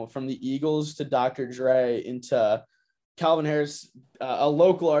draft going from the Eagles to Dr. Dre into Calvin Harris, a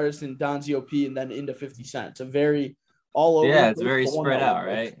local artist, in Donzio P, and then into 50 Cent. It's a very all over. Yeah, it's very spread out,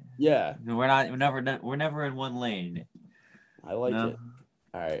 right? Yeah, we're never in one lane. I like it.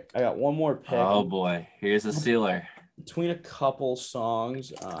 All right, I got one more pick. Oh boy, here's a sealer between a couple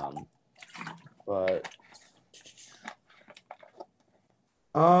songs, but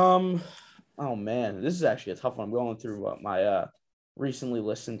oh man, this is actually a tough one. I'm going through my recently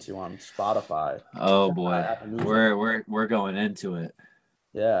listened to on Spotify. Oh boy, Apple Music. we're going into it.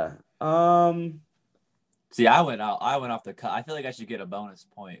 Yeah. See, I went off the cuff. I feel like I should get a bonus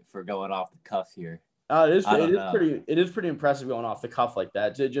point for going off the cuff here. It is pretty impressive going off the cuff like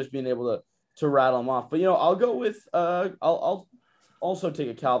that, just being able to rattle them off. But I'll go with I'll also take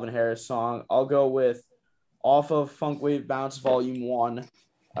a Calvin Harris song. I'll go with off of Funk Wave Bounce Volume 1.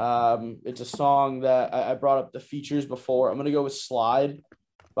 It's a song that I brought up the features before. I'm gonna go with Slide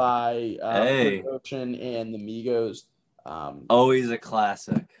by Ocean and the Migos. Always a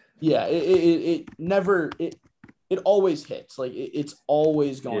classic. Yeah, it always hits. Like it's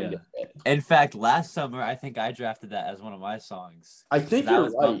always going to hit. In fact, last summer I think I drafted that as one of my songs. I think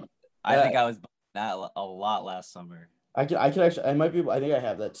you're right. I think I was that a lot last summer. I could actually. I might be. I think I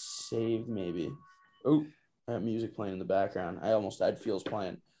have that saved. Maybe. Oh, I have music playing in the background. I almost had Feels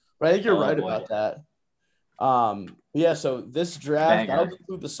playing, but I think you're right about that. Yeah. So this draft, I'll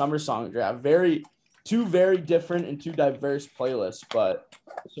include the summer song draft. Two very different and two diverse playlists, but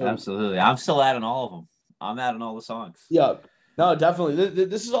absolutely, I'm still adding all of them. I'm adding all the songs. Yeah. No, definitely.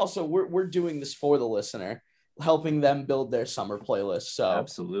 This is also we're doing this for the listener, helping them build their summer playlist. So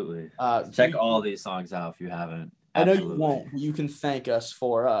absolutely. Check all these songs out if you haven't. Absolutely. I know you won't. But you can thank us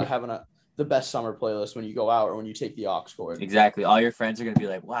for having the best summer playlist when you go out or when you take the aux cord. Exactly. All your friends are gonna be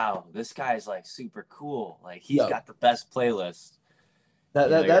like, "Wow, this guy's like super cool. Like he's got the best playlist."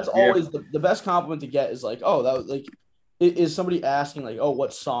 That's always the best compliment to get is like, "Oh, that was like." Is somebody asking like, "Oh,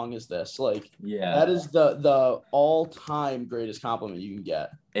 what song is this?" Like, yeah, that is the all-time greatest compliment you can get.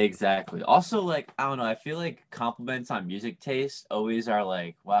 Exactly. Also, like, I don't know, I feel like compliments on music taste always are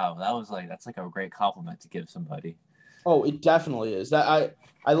like, wow, that's like a great compliment to give somebody. Oh, it definitely is. That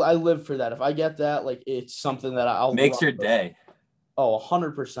I live for that. If I get that, like, it's something that I'll makes your day. Oh,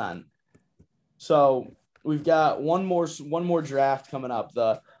 100%. So we've got one more draft coming up.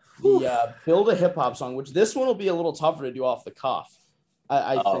 The Build a Hip Hop song, which this one will be a little tougher to do off the cuff.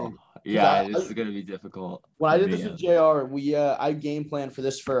 I think. Yeah, this is gonna be difficult. When I did this with JR, I game planned for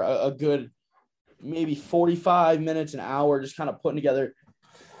this for a good maybe 45 minutes, an hour, just kind of putting together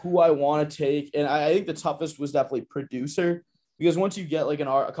who I want to take. And I think the toughest was definitely producer, because once you get like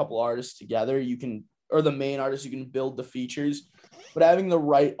a couple artists together, or the main artist, you can build the features. But having the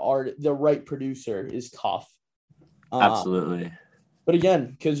right producer is tough. Absolutely. But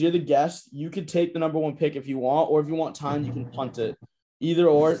again, because you're the guest, you could take the number one pick if you want, or if you want time, you can punt it. Either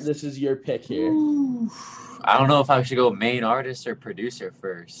or, this is your pick here. I don't know if I should go main artist or producer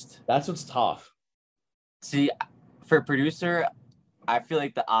first. That's what's tough. See, for producer, I feel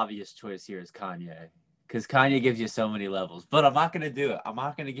like the obvious choice here is Kanye, because Kanye gives you so many levels. But I'm not going to do it. I'm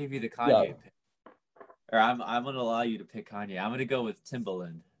not going to give you the Kanye pick. Or I'm going to allow you to pick Kanye. I'm going to go with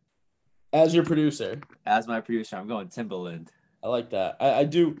Timbaland. As your producer. As my producer, I'm going Timbaland. I like that. I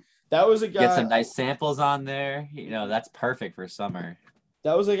do. That was a guy. Get some nice samples on there. That's perfect for summer.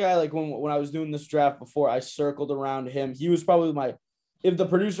 That was a guy, like, when I was doing this draft before, I circled around him. He was probably if the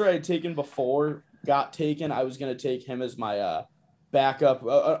producer I had taken before got taken, I was going to take him as my backup.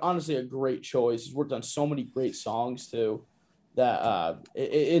 Honestly, a great choice. He's worked on so many great songs, too, that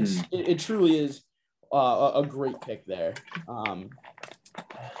it truly is a great pick there.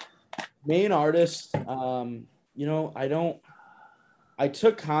 Main artist, I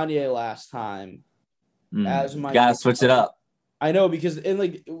took Kanye last time as my. You gotta switch it up. I know, because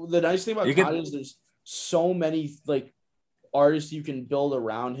the nice thing about Kanye is there's so many like artists you can build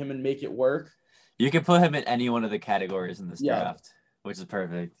around him and make it work. You can put him in any one of the categories in this draft, which is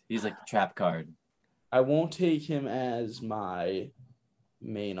perfect. He's like the trap card. I won't take him as my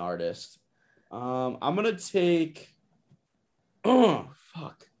main artist. I'm gonna take. I'm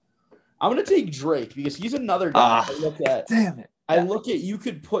gonna take Drake, because he's another guy I look at. Damn it. I look at, you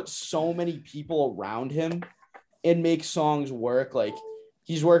could put so many people around him and make songs work. Like,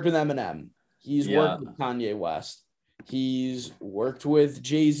 he's worked with Eminem. He's worked with Kanye West. He's worked with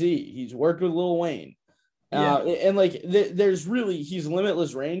Jay-Z. He's worked with Lil Wayne. And like, he's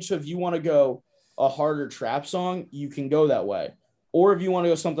limitless range. So if you want to go a harder trap song, you can go that way. Or if you want to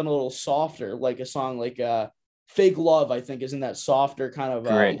go something a little softer, like a song like Fake Love, I think, is in that softer kind of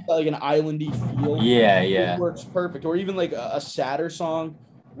like an islandy feel. Yeah. It works perfect. Or even like a sadder song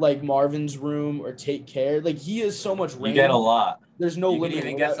like Marvin's Room or Take Care. Like, he has so much range. You get a lot. There's no limit. You can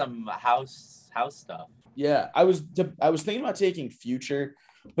even get some house stuff. Yeah, I was thinking about taking Future,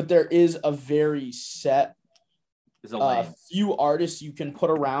 but there is a very set few artists you can put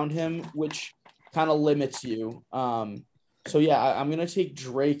around him, which kind of limits you. So yeah, I'm gonna take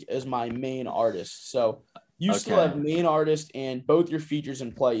Drake as my main artist. So you still have main artist and both your features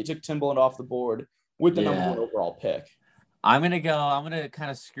in play. You took Timbaland off the board with the number one overall pick. I'm gonna kind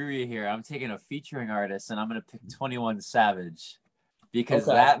of screw you here. I'm taking a featuring artist, and I'm gonna pick 21 Savage because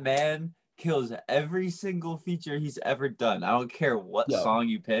that man kills every single feature he's ever done. I don't care what song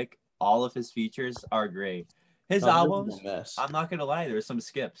you pick. All of his features are great. His albums, I'm not gonna lie, there's some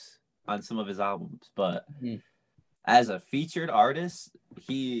skips on some of his albums, but as a featured artist,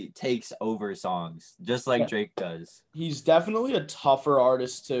 he takes over songs just like Drake does. He's definitely a tougher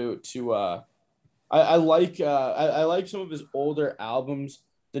artist to I like some of his older albums.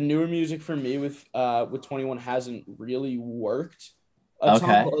 The newer music for me with 21 hasn't really worked.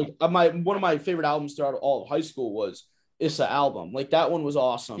 One of my favorite albums throughout all of high school was Issa album. Like that one was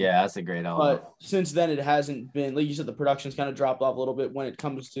awesome. Yeah, that's a great album. But since then, it hasn't been, like you said, the production's kind of dropped off a little bit when it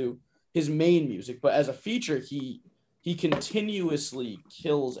comes to his main music. But as a feature, he continuously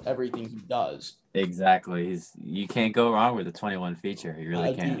kills everything he does. Exactly. You can't go wrong with the 21 feature. You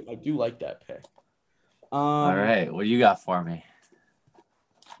really can't. I do like that pick. All right, what do you got for me?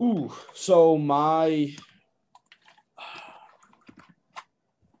 So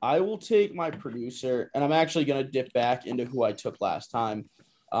I will take my producer, and I'm actually gonna dip back into who I took last time.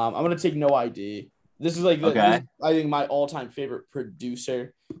 I'm gonna take No ID. This is like I think my all-time favorite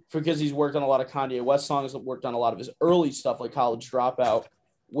producer because he's worked on a lot of Kanye West songs, worked on a lot of his early stuff like College Dropout,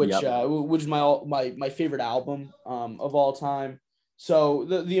 which is my favorite album of all time. So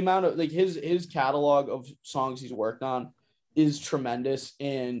the amount of like his catalog of songs he's worked on is tremendous,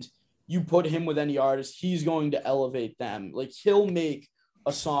 and you put him with any artist, he's going to elevate them. Like he'll make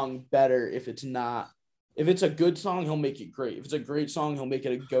a song better if it's a good song, he'll make it great. If it's a great song, he'll make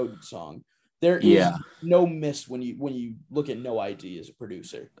it a good song. There is no miss when you look at No ID as a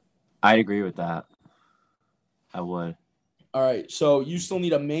producer. I'd agree with that. I would. All right, so you still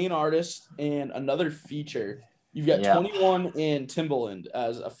need a main artist and another feature. You've got 21 and Timbaland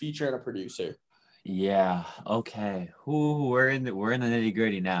as a feature and a producer. Yeah. Okay. We're in the nitty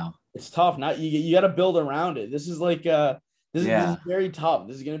gritty now. It's tough. You got to build around it. This is like this is very tough.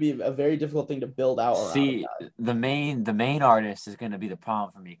 This is going to be a very difficult thing to build out around. See, the main artist is going to be the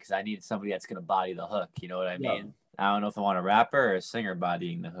problem for me because I need somebody that's going to body the hook. You know what I mean? I don't know if I want a rapper or a singer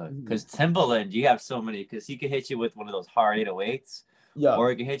bodying the hook. Because Timbaland, you have so many. Because he could hit you with one of those hard 808s. Yeah. Or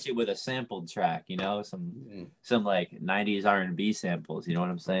he can hit you with a sampled track, some like 90s R&B samples, you know what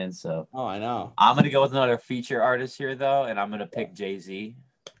I'm saying? So I know. I'm going to go with another feature artist here, though, and I'm going to pick Jay-Z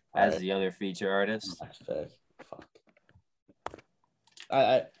as the other feature artist. Fuck.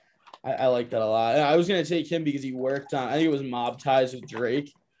 I like that a lot. I was going to take him because he worked on, I think it was Mob Ties with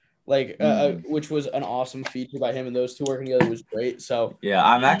Drake, which was an awesome feature by him, and those two working together was great. So yeah,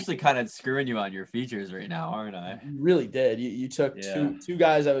 I'm actually kind of screwing you on your features right now, aren't I? You really did. You took two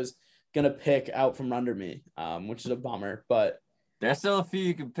guys I was gonna pick out from under me, which is a bummer. But there's still a few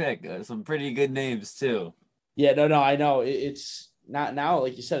you can pick. Some pretty good names too. Yeah, no, I know. It's not now,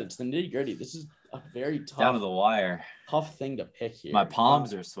 like you said. It's the nitty gritty. This is a very tough, down to the wire, tough thing to pick here. My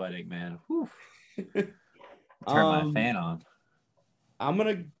palms are sweating, man. Turn my fan on. I'm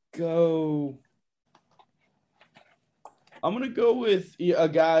gonna go with a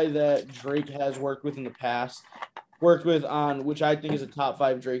guy that Drake has worked with in the past, on which I think is a top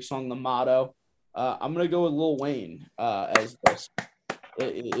 5 Drake song, The Motto. I'm gonna go with Lil Wayne as this.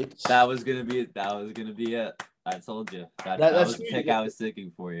 That was gonna be it. I told you that was the pick I was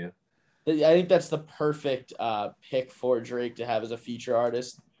thinking for you. I think that's the perfect pick for Drake to have as a feature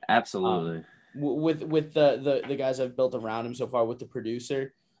artist. Absolutely. With the guys I've built around him so far with the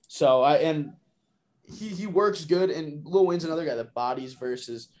producer. So he works good, and Lil Wayne's another guy that bodies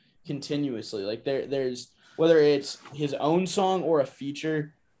verses continuously. Like there's whether it's his own song or a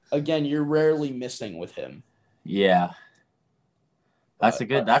feature, again, you're rarely missing with him. Yeah. That's a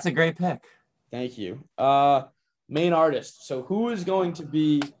great pick. Thank you. Main artist. So who is going to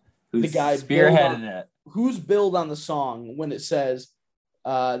be the guy spearheading it? Who's billed on the song when it says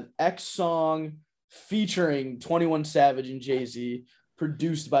X song featuring 21 Savage and Jay-Z,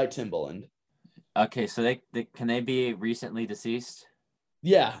 produced by Timbaland? Okay, so they can they be recently deceased?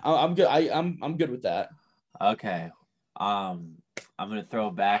 Yeah, I'm good. I'm good with that. Okay. I'm gonna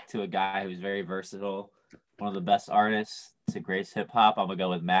throw back to a guy who's very versatile, one of the best artists to grace hip hop. I'm gonna go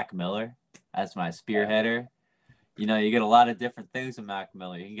with Mac Miller as my spearheader. You get a lot of different things with Mac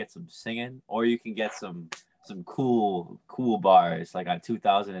Miller. You can get some singing, or you can get some cool bars, like on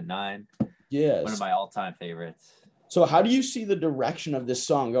 2009. Yes. One of my all-time favorites. So how do you see the direction of this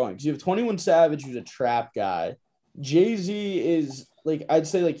song going? Because you have 21 Savage, who's a trap guy. Jay-Z is, like, I'd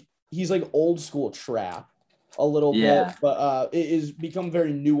say, like, he's like old school trap a little bit, but it is become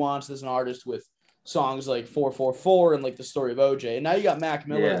very nuanced as an artist with songs like 444 and like The Story of OJ. And now you got Mac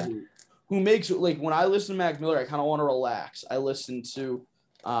Miller, who makes like when I listen to Mac Miller, I kind of want to relax. I listen to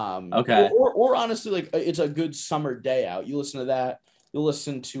Okay. or honestly, like it's a good summer day out. You listen to that. You'll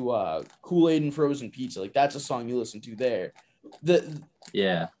listen to Kool-Aid and Frozen Pizza. Like that's a song you listen to there.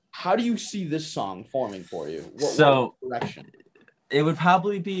 Yeah. How do you see this song forming for you? What direction? It would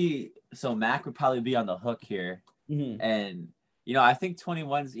probably be Mac would probably be on the hook here. Mm-hmm. And I think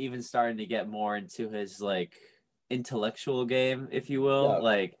 21's even starting to get more into his like intellectual game, if you will. Yeah.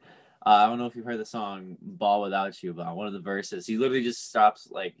 Like I don't know if you've heard the song Ball Without You, but one of the verses, he literally just stops,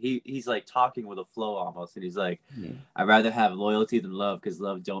 like he's like talking with a flow almost, and he's like, I'd rather have loyalty than love, because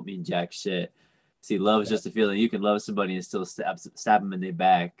love don't mean jack shit. See, love is just a feeling. You can love somebody and still stab them in their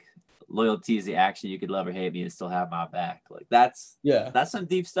back. Loyalty is the action. You could love or hate me and still have my back. Like that's some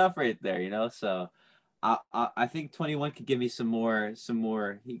deep stuff right there, So I think 21 could give me some more.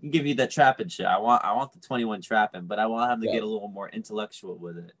 He can give you that trapping shit. I want the 21 trapping, but I want him to get a little more intellectual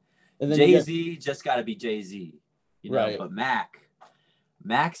with it. And then Jay-Z just got to be Jay-Z, right. But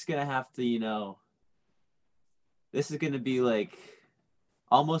Mac's gonna have to, this is gonna be like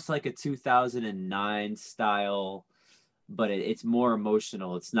almost like a 2009 style, but it's more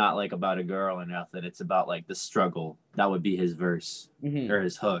emotional. It's not like about a girl or nothing. It's about like the struggle. That would be his verse or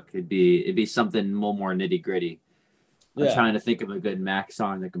his hook. It'd be something a little more nitty gritty. I'm trying to think of a good Mac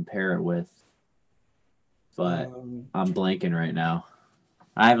song to compare it with, but I'm blanking right now.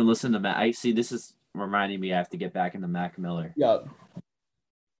 I haven't listened to Mac. I see this is reminding me I have to get back into Mac Miller. Yeah.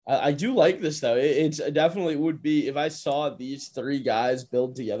 I do like this though. It's definitely would be, if I saw these three guys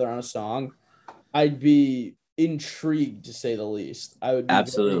build together on a song, I'd be intrigued to say the least. I would be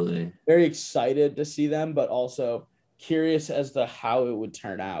absolutely very excited to see them, but also curious as to how it would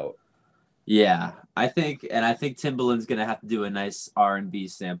turn out. Yeah, I think Timbaland's gonna have to do a nice R&B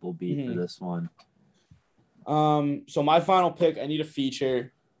sample beat for this one. So my final pick, I need a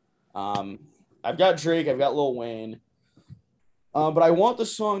feature. I've got Drake, I've got Lil Wayne. But I want the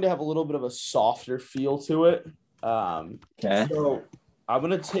song to have a little bit of a softer feel to it. Okay. So I'm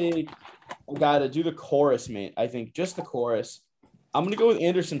gonna take a guy to do the chorus, mate. I think just the chorus. I'm gonna go with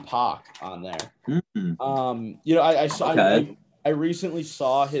Anderson .Paak on there. I saw. Okay. I recently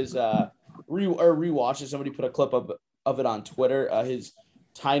saw his rewatched it. Somebody put a clip of it on Twitter. His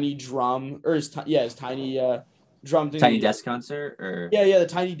tiny drum or his tiny drum thing. Tiny desk concert or the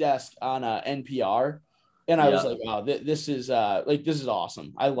Tiny Desk on NPR. And I was like, wow, this is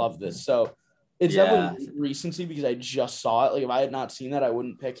awesome. I love this. So it's definitely recency because I just saw it. Like if I had not seen that, I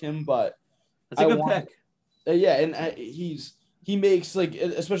wouldn't pick him, but that's a good pick. And he makes like,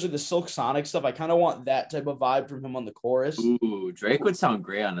 especially the Silk Sonic stuff. I kind of want that type of vibe from him on the chorus. Ooh, Drake would sound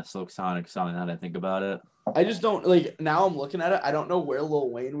great on a Silk Sonic song now that I think about it. I just don't like, now I'm looking at it. I don't know where Lil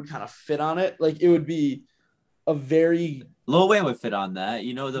Wayne would kind of fit on it. Like it would be a very Lil Wayne would fit on that.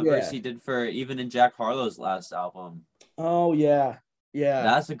 The verse he did for even in Jack Harlow's last album. Oh yeah. Yeah.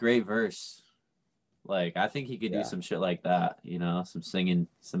 That's a great verse. Like I think he could do some shit like that, some singing,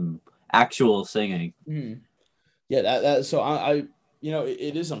 some actual singing. Mm-hmm. Yeah, that so I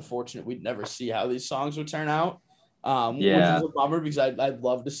it is unfortunate we'd never see how these songs would turn out. Which is a bummer because I'd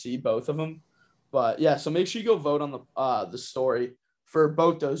love to see both of them. But yeah, so make sure you go vote on the story for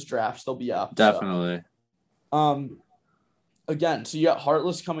both those drafts. They'll be up. Definitely. So. Again, so you got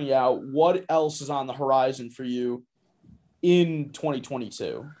Heartless coming out. What else is on the horizon for you in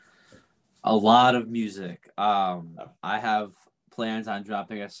 2022? A lot of music. I have plans on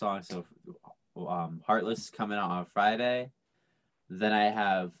dropping a song. So Heartless is coming out on Friday. Then I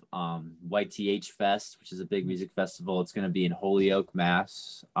have YTH Fest, which is a big music festival. It's going to be in Holyoke,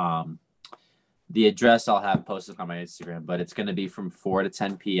 Mass. The address I'll have posted on my Instagram, but it's going to be from 4 to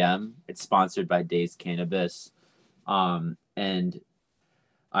 10 p.m. It's sponsored by Dazed Cannabis. And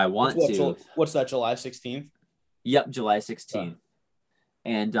I want to. What's that, July 16th? Yep, July 16th.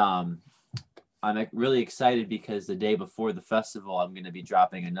 And I'm really excited because the day before the festival, I'm going to be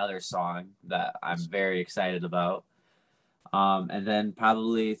dropping another song that I'm very excited about. And then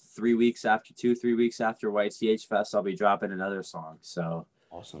probably 3 weeks after YTH Fest, I'll be dropping another song. So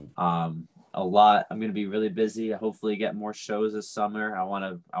awesome. A lot. I'm going to be really busy. I hopefully get more shows this summer. I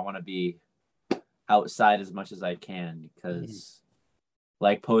want to be outside as much as I can because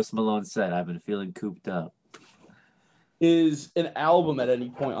like Post Malone said, I've been feeling cooped up. Is an album at any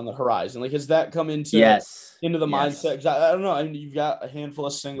point on the horizon? Like, has that come into the mindset? Because I don't know. I mean, you've got a handful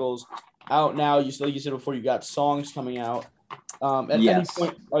of singles out now. You said before, you got songs coming out. At any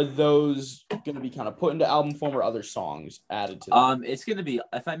point, are those going to be kind of put into album form or other songs added to them? It's going to be,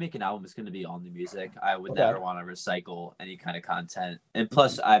 if I make an album, it's going to be all new music. I would never want to recycle any kind of content. And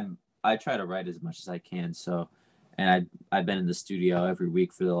plus, I try to write as much as I can. So, and I've been in the studio every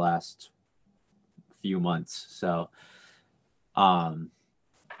week for the last few months. So,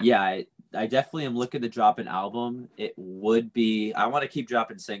 yeah, I definitely am looking to drop an album. It would be, I want to keep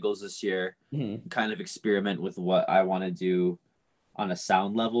dropping singles this year, kind of experiment with what I want to do on a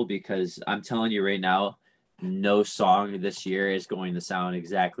sound level, because I'm telling you right now, no song this year is going to sound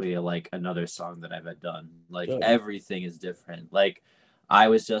exactly like another song that I've done. Like everything is different. Like I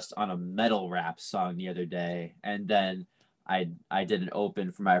was just on a metal rap song the other day, and then I did an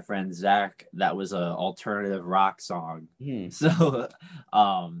open for my friend Zach that was a alternative rock song. So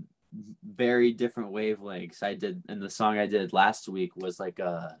very different wavelengths. And the song I did last week was like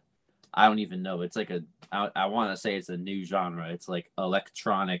I don't even know. It's like I want to say it's a new genre. It's like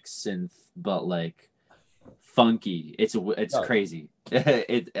electronic synth, but like funky. It's crazy.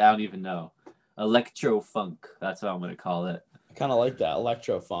 I don't even know. Electro funk. That's what I'm gonna call it. I kind of like that,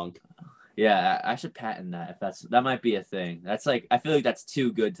 electro funk. Yeah, I should patent that. That might be a thing. That's like, I feel like that's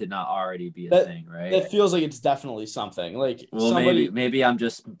too good to not already be a thing, right? It feels like it's definitely something. Like, well, maybe I'm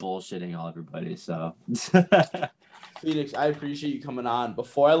just bullshitting all everybody. So, Phoenix, I appreciate you coming on.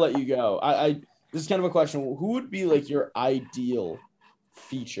 Before I let you go, this is kind of a question. Who would be like your ideal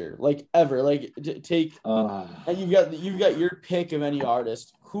feature, like ever? Like take, and you've got your pick of any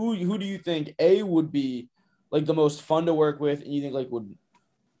artist. Who do you think would be like the most fun to work with, and you think like would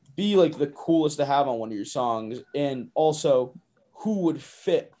be like the coolest to have on one of your songs, and also who would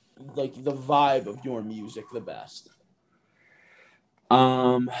fit like the vibe of your music the best?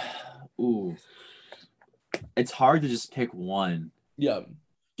 It's hard to just pick one. Yeah,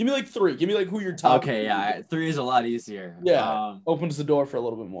 give me like three. Give me like who your top. Okay, yeah, 3 is a lot easier. Yeah, opens the door for a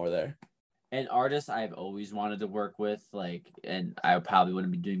little bit more there. An artist I've always wanted to work with, like, and I probably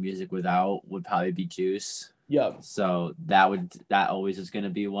wouldn't be doing music without, would probably be Juice. Yeah. So that always is going to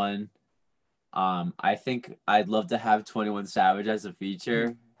be one. I think I'd love to have 21 Savage as a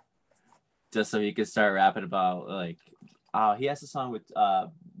feature, just so he could start rapping about like, he has a song with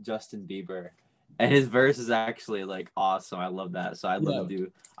Justin Bieber, and his verse is actually like awesome. I love that. So I'd love to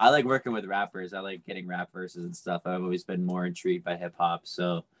do. I like working with rappers. I like getting rap verses and stuff. I've always been more intrigued by hip hop.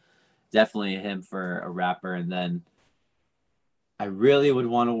 So definitely him for a rapper. And then I really would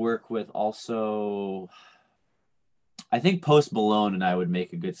want to work with also, I think Post Malone and I would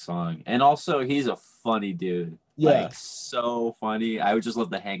make a good song. And also he's a funny dude. Yeah. Like so funny. I would just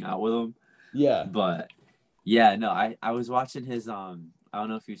love to hang out with him. Yeah. But yeah, no, I was watching his I don't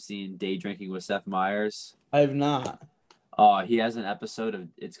know if you've seen Day Drinking with Seth Meyers. I have not. He has an episode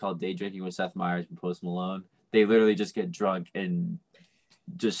it's called Day Drinking with Seth Meyers and Post Malone. They literally just get drunk and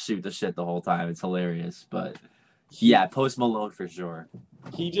just shoot the shit the whole time. It's hilarious. But yeah, Post Malone for sure.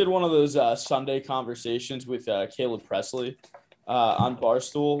 He did one of those Sunday conversations with Caleb Presley on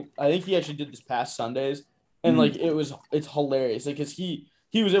Barstool. I think he actually did this past Sundays, and like it's hilarious. Like, cause he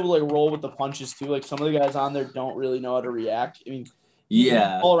was able to like roll with the punches too. Like some of the guys on there don't really know how to react. I mean, he's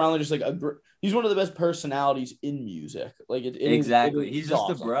all around just like he's one of the best personalities in music. Like exactly. He's just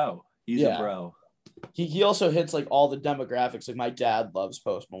awesome. a bro. He's a bro. He also hits like all the demographics. Like my dad loves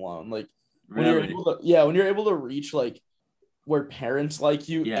Post Malone. Like when really? when you're able to reach like where parents like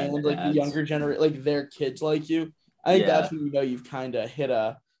you and like dads. the younger generation, like their kids like you, I think that's when you know you've kind of hit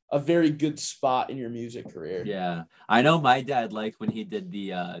a very good spot in your music career. Yeah, I know my dad liked when he did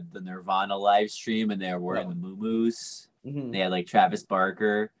the Nirvana live stream and they were wearing the muumuus. They had like Travis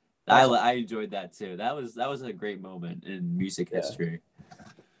Barker. I enjoyed that too. That was a great moment in music history.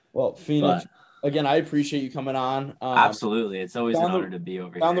 Well, Phoenix, again, I appreciate you coming on. Absolutely, it's always an honor to be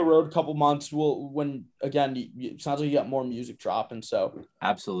over down here. The road, couple months. It sounds like you got more music dropping. So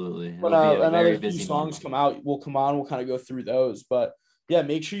absolutely. When another few songs come out, we'll come on. We'll kind of go through those. But yeah,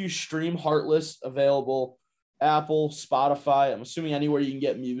 make sure you stream Heartless, available Apple, Spotify. I'm assuming anywhere you can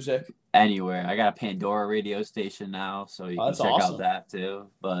get music. Anywhere. I got a Pandora radio station now, so you can check out that too.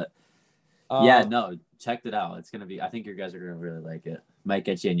 But yeah, no, check it out. It's gonna be. I think you guys are gonna really like it. Might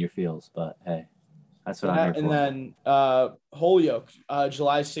get you in your feels, but hey, that's what I'm here for. And then Holyoke,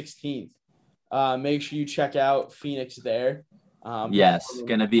 July 16th. Make sure you check out Phoenix there. Yes,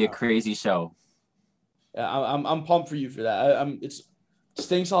 gonna be a crazy show. Yeah, I'm pumped for you for that. It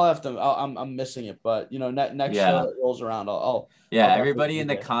stinks. I'm missing it, but you know, next show that rolls around, I'll everybody in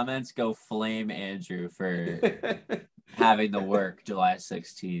the comments go flame Andrew for having the work July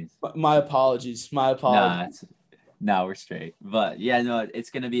 16th. My apologies. No, we're straight. But yeah, no,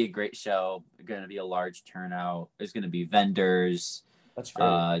 it's going to be a great show. Going to be a large turnout. There's going to be vendors. That's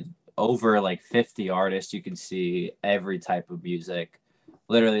great. Over like 50 artists. You can see every type of music.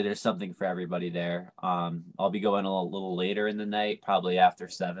 Literally, there's something for everybody there. I'll be going a little later in the night, probably after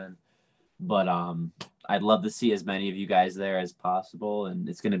 7. But I'd love to see as many of you guys there as possible, and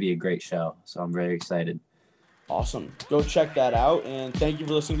it's going to be a great show. So I'm very excited. Awesome. Go check that out. And thank you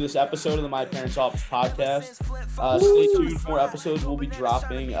for listening to this episode of the My Parents Office podcast. Stay tuned. More episodes will be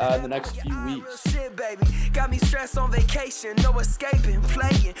dropping in the next few weeks. Got me stressed on vacation, no escaping,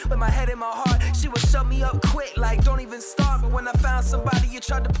 playing with my head in my heart. She would shut me up quick, like don't even start. But when I found somebody, you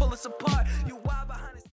tried to pull us apart. You wild.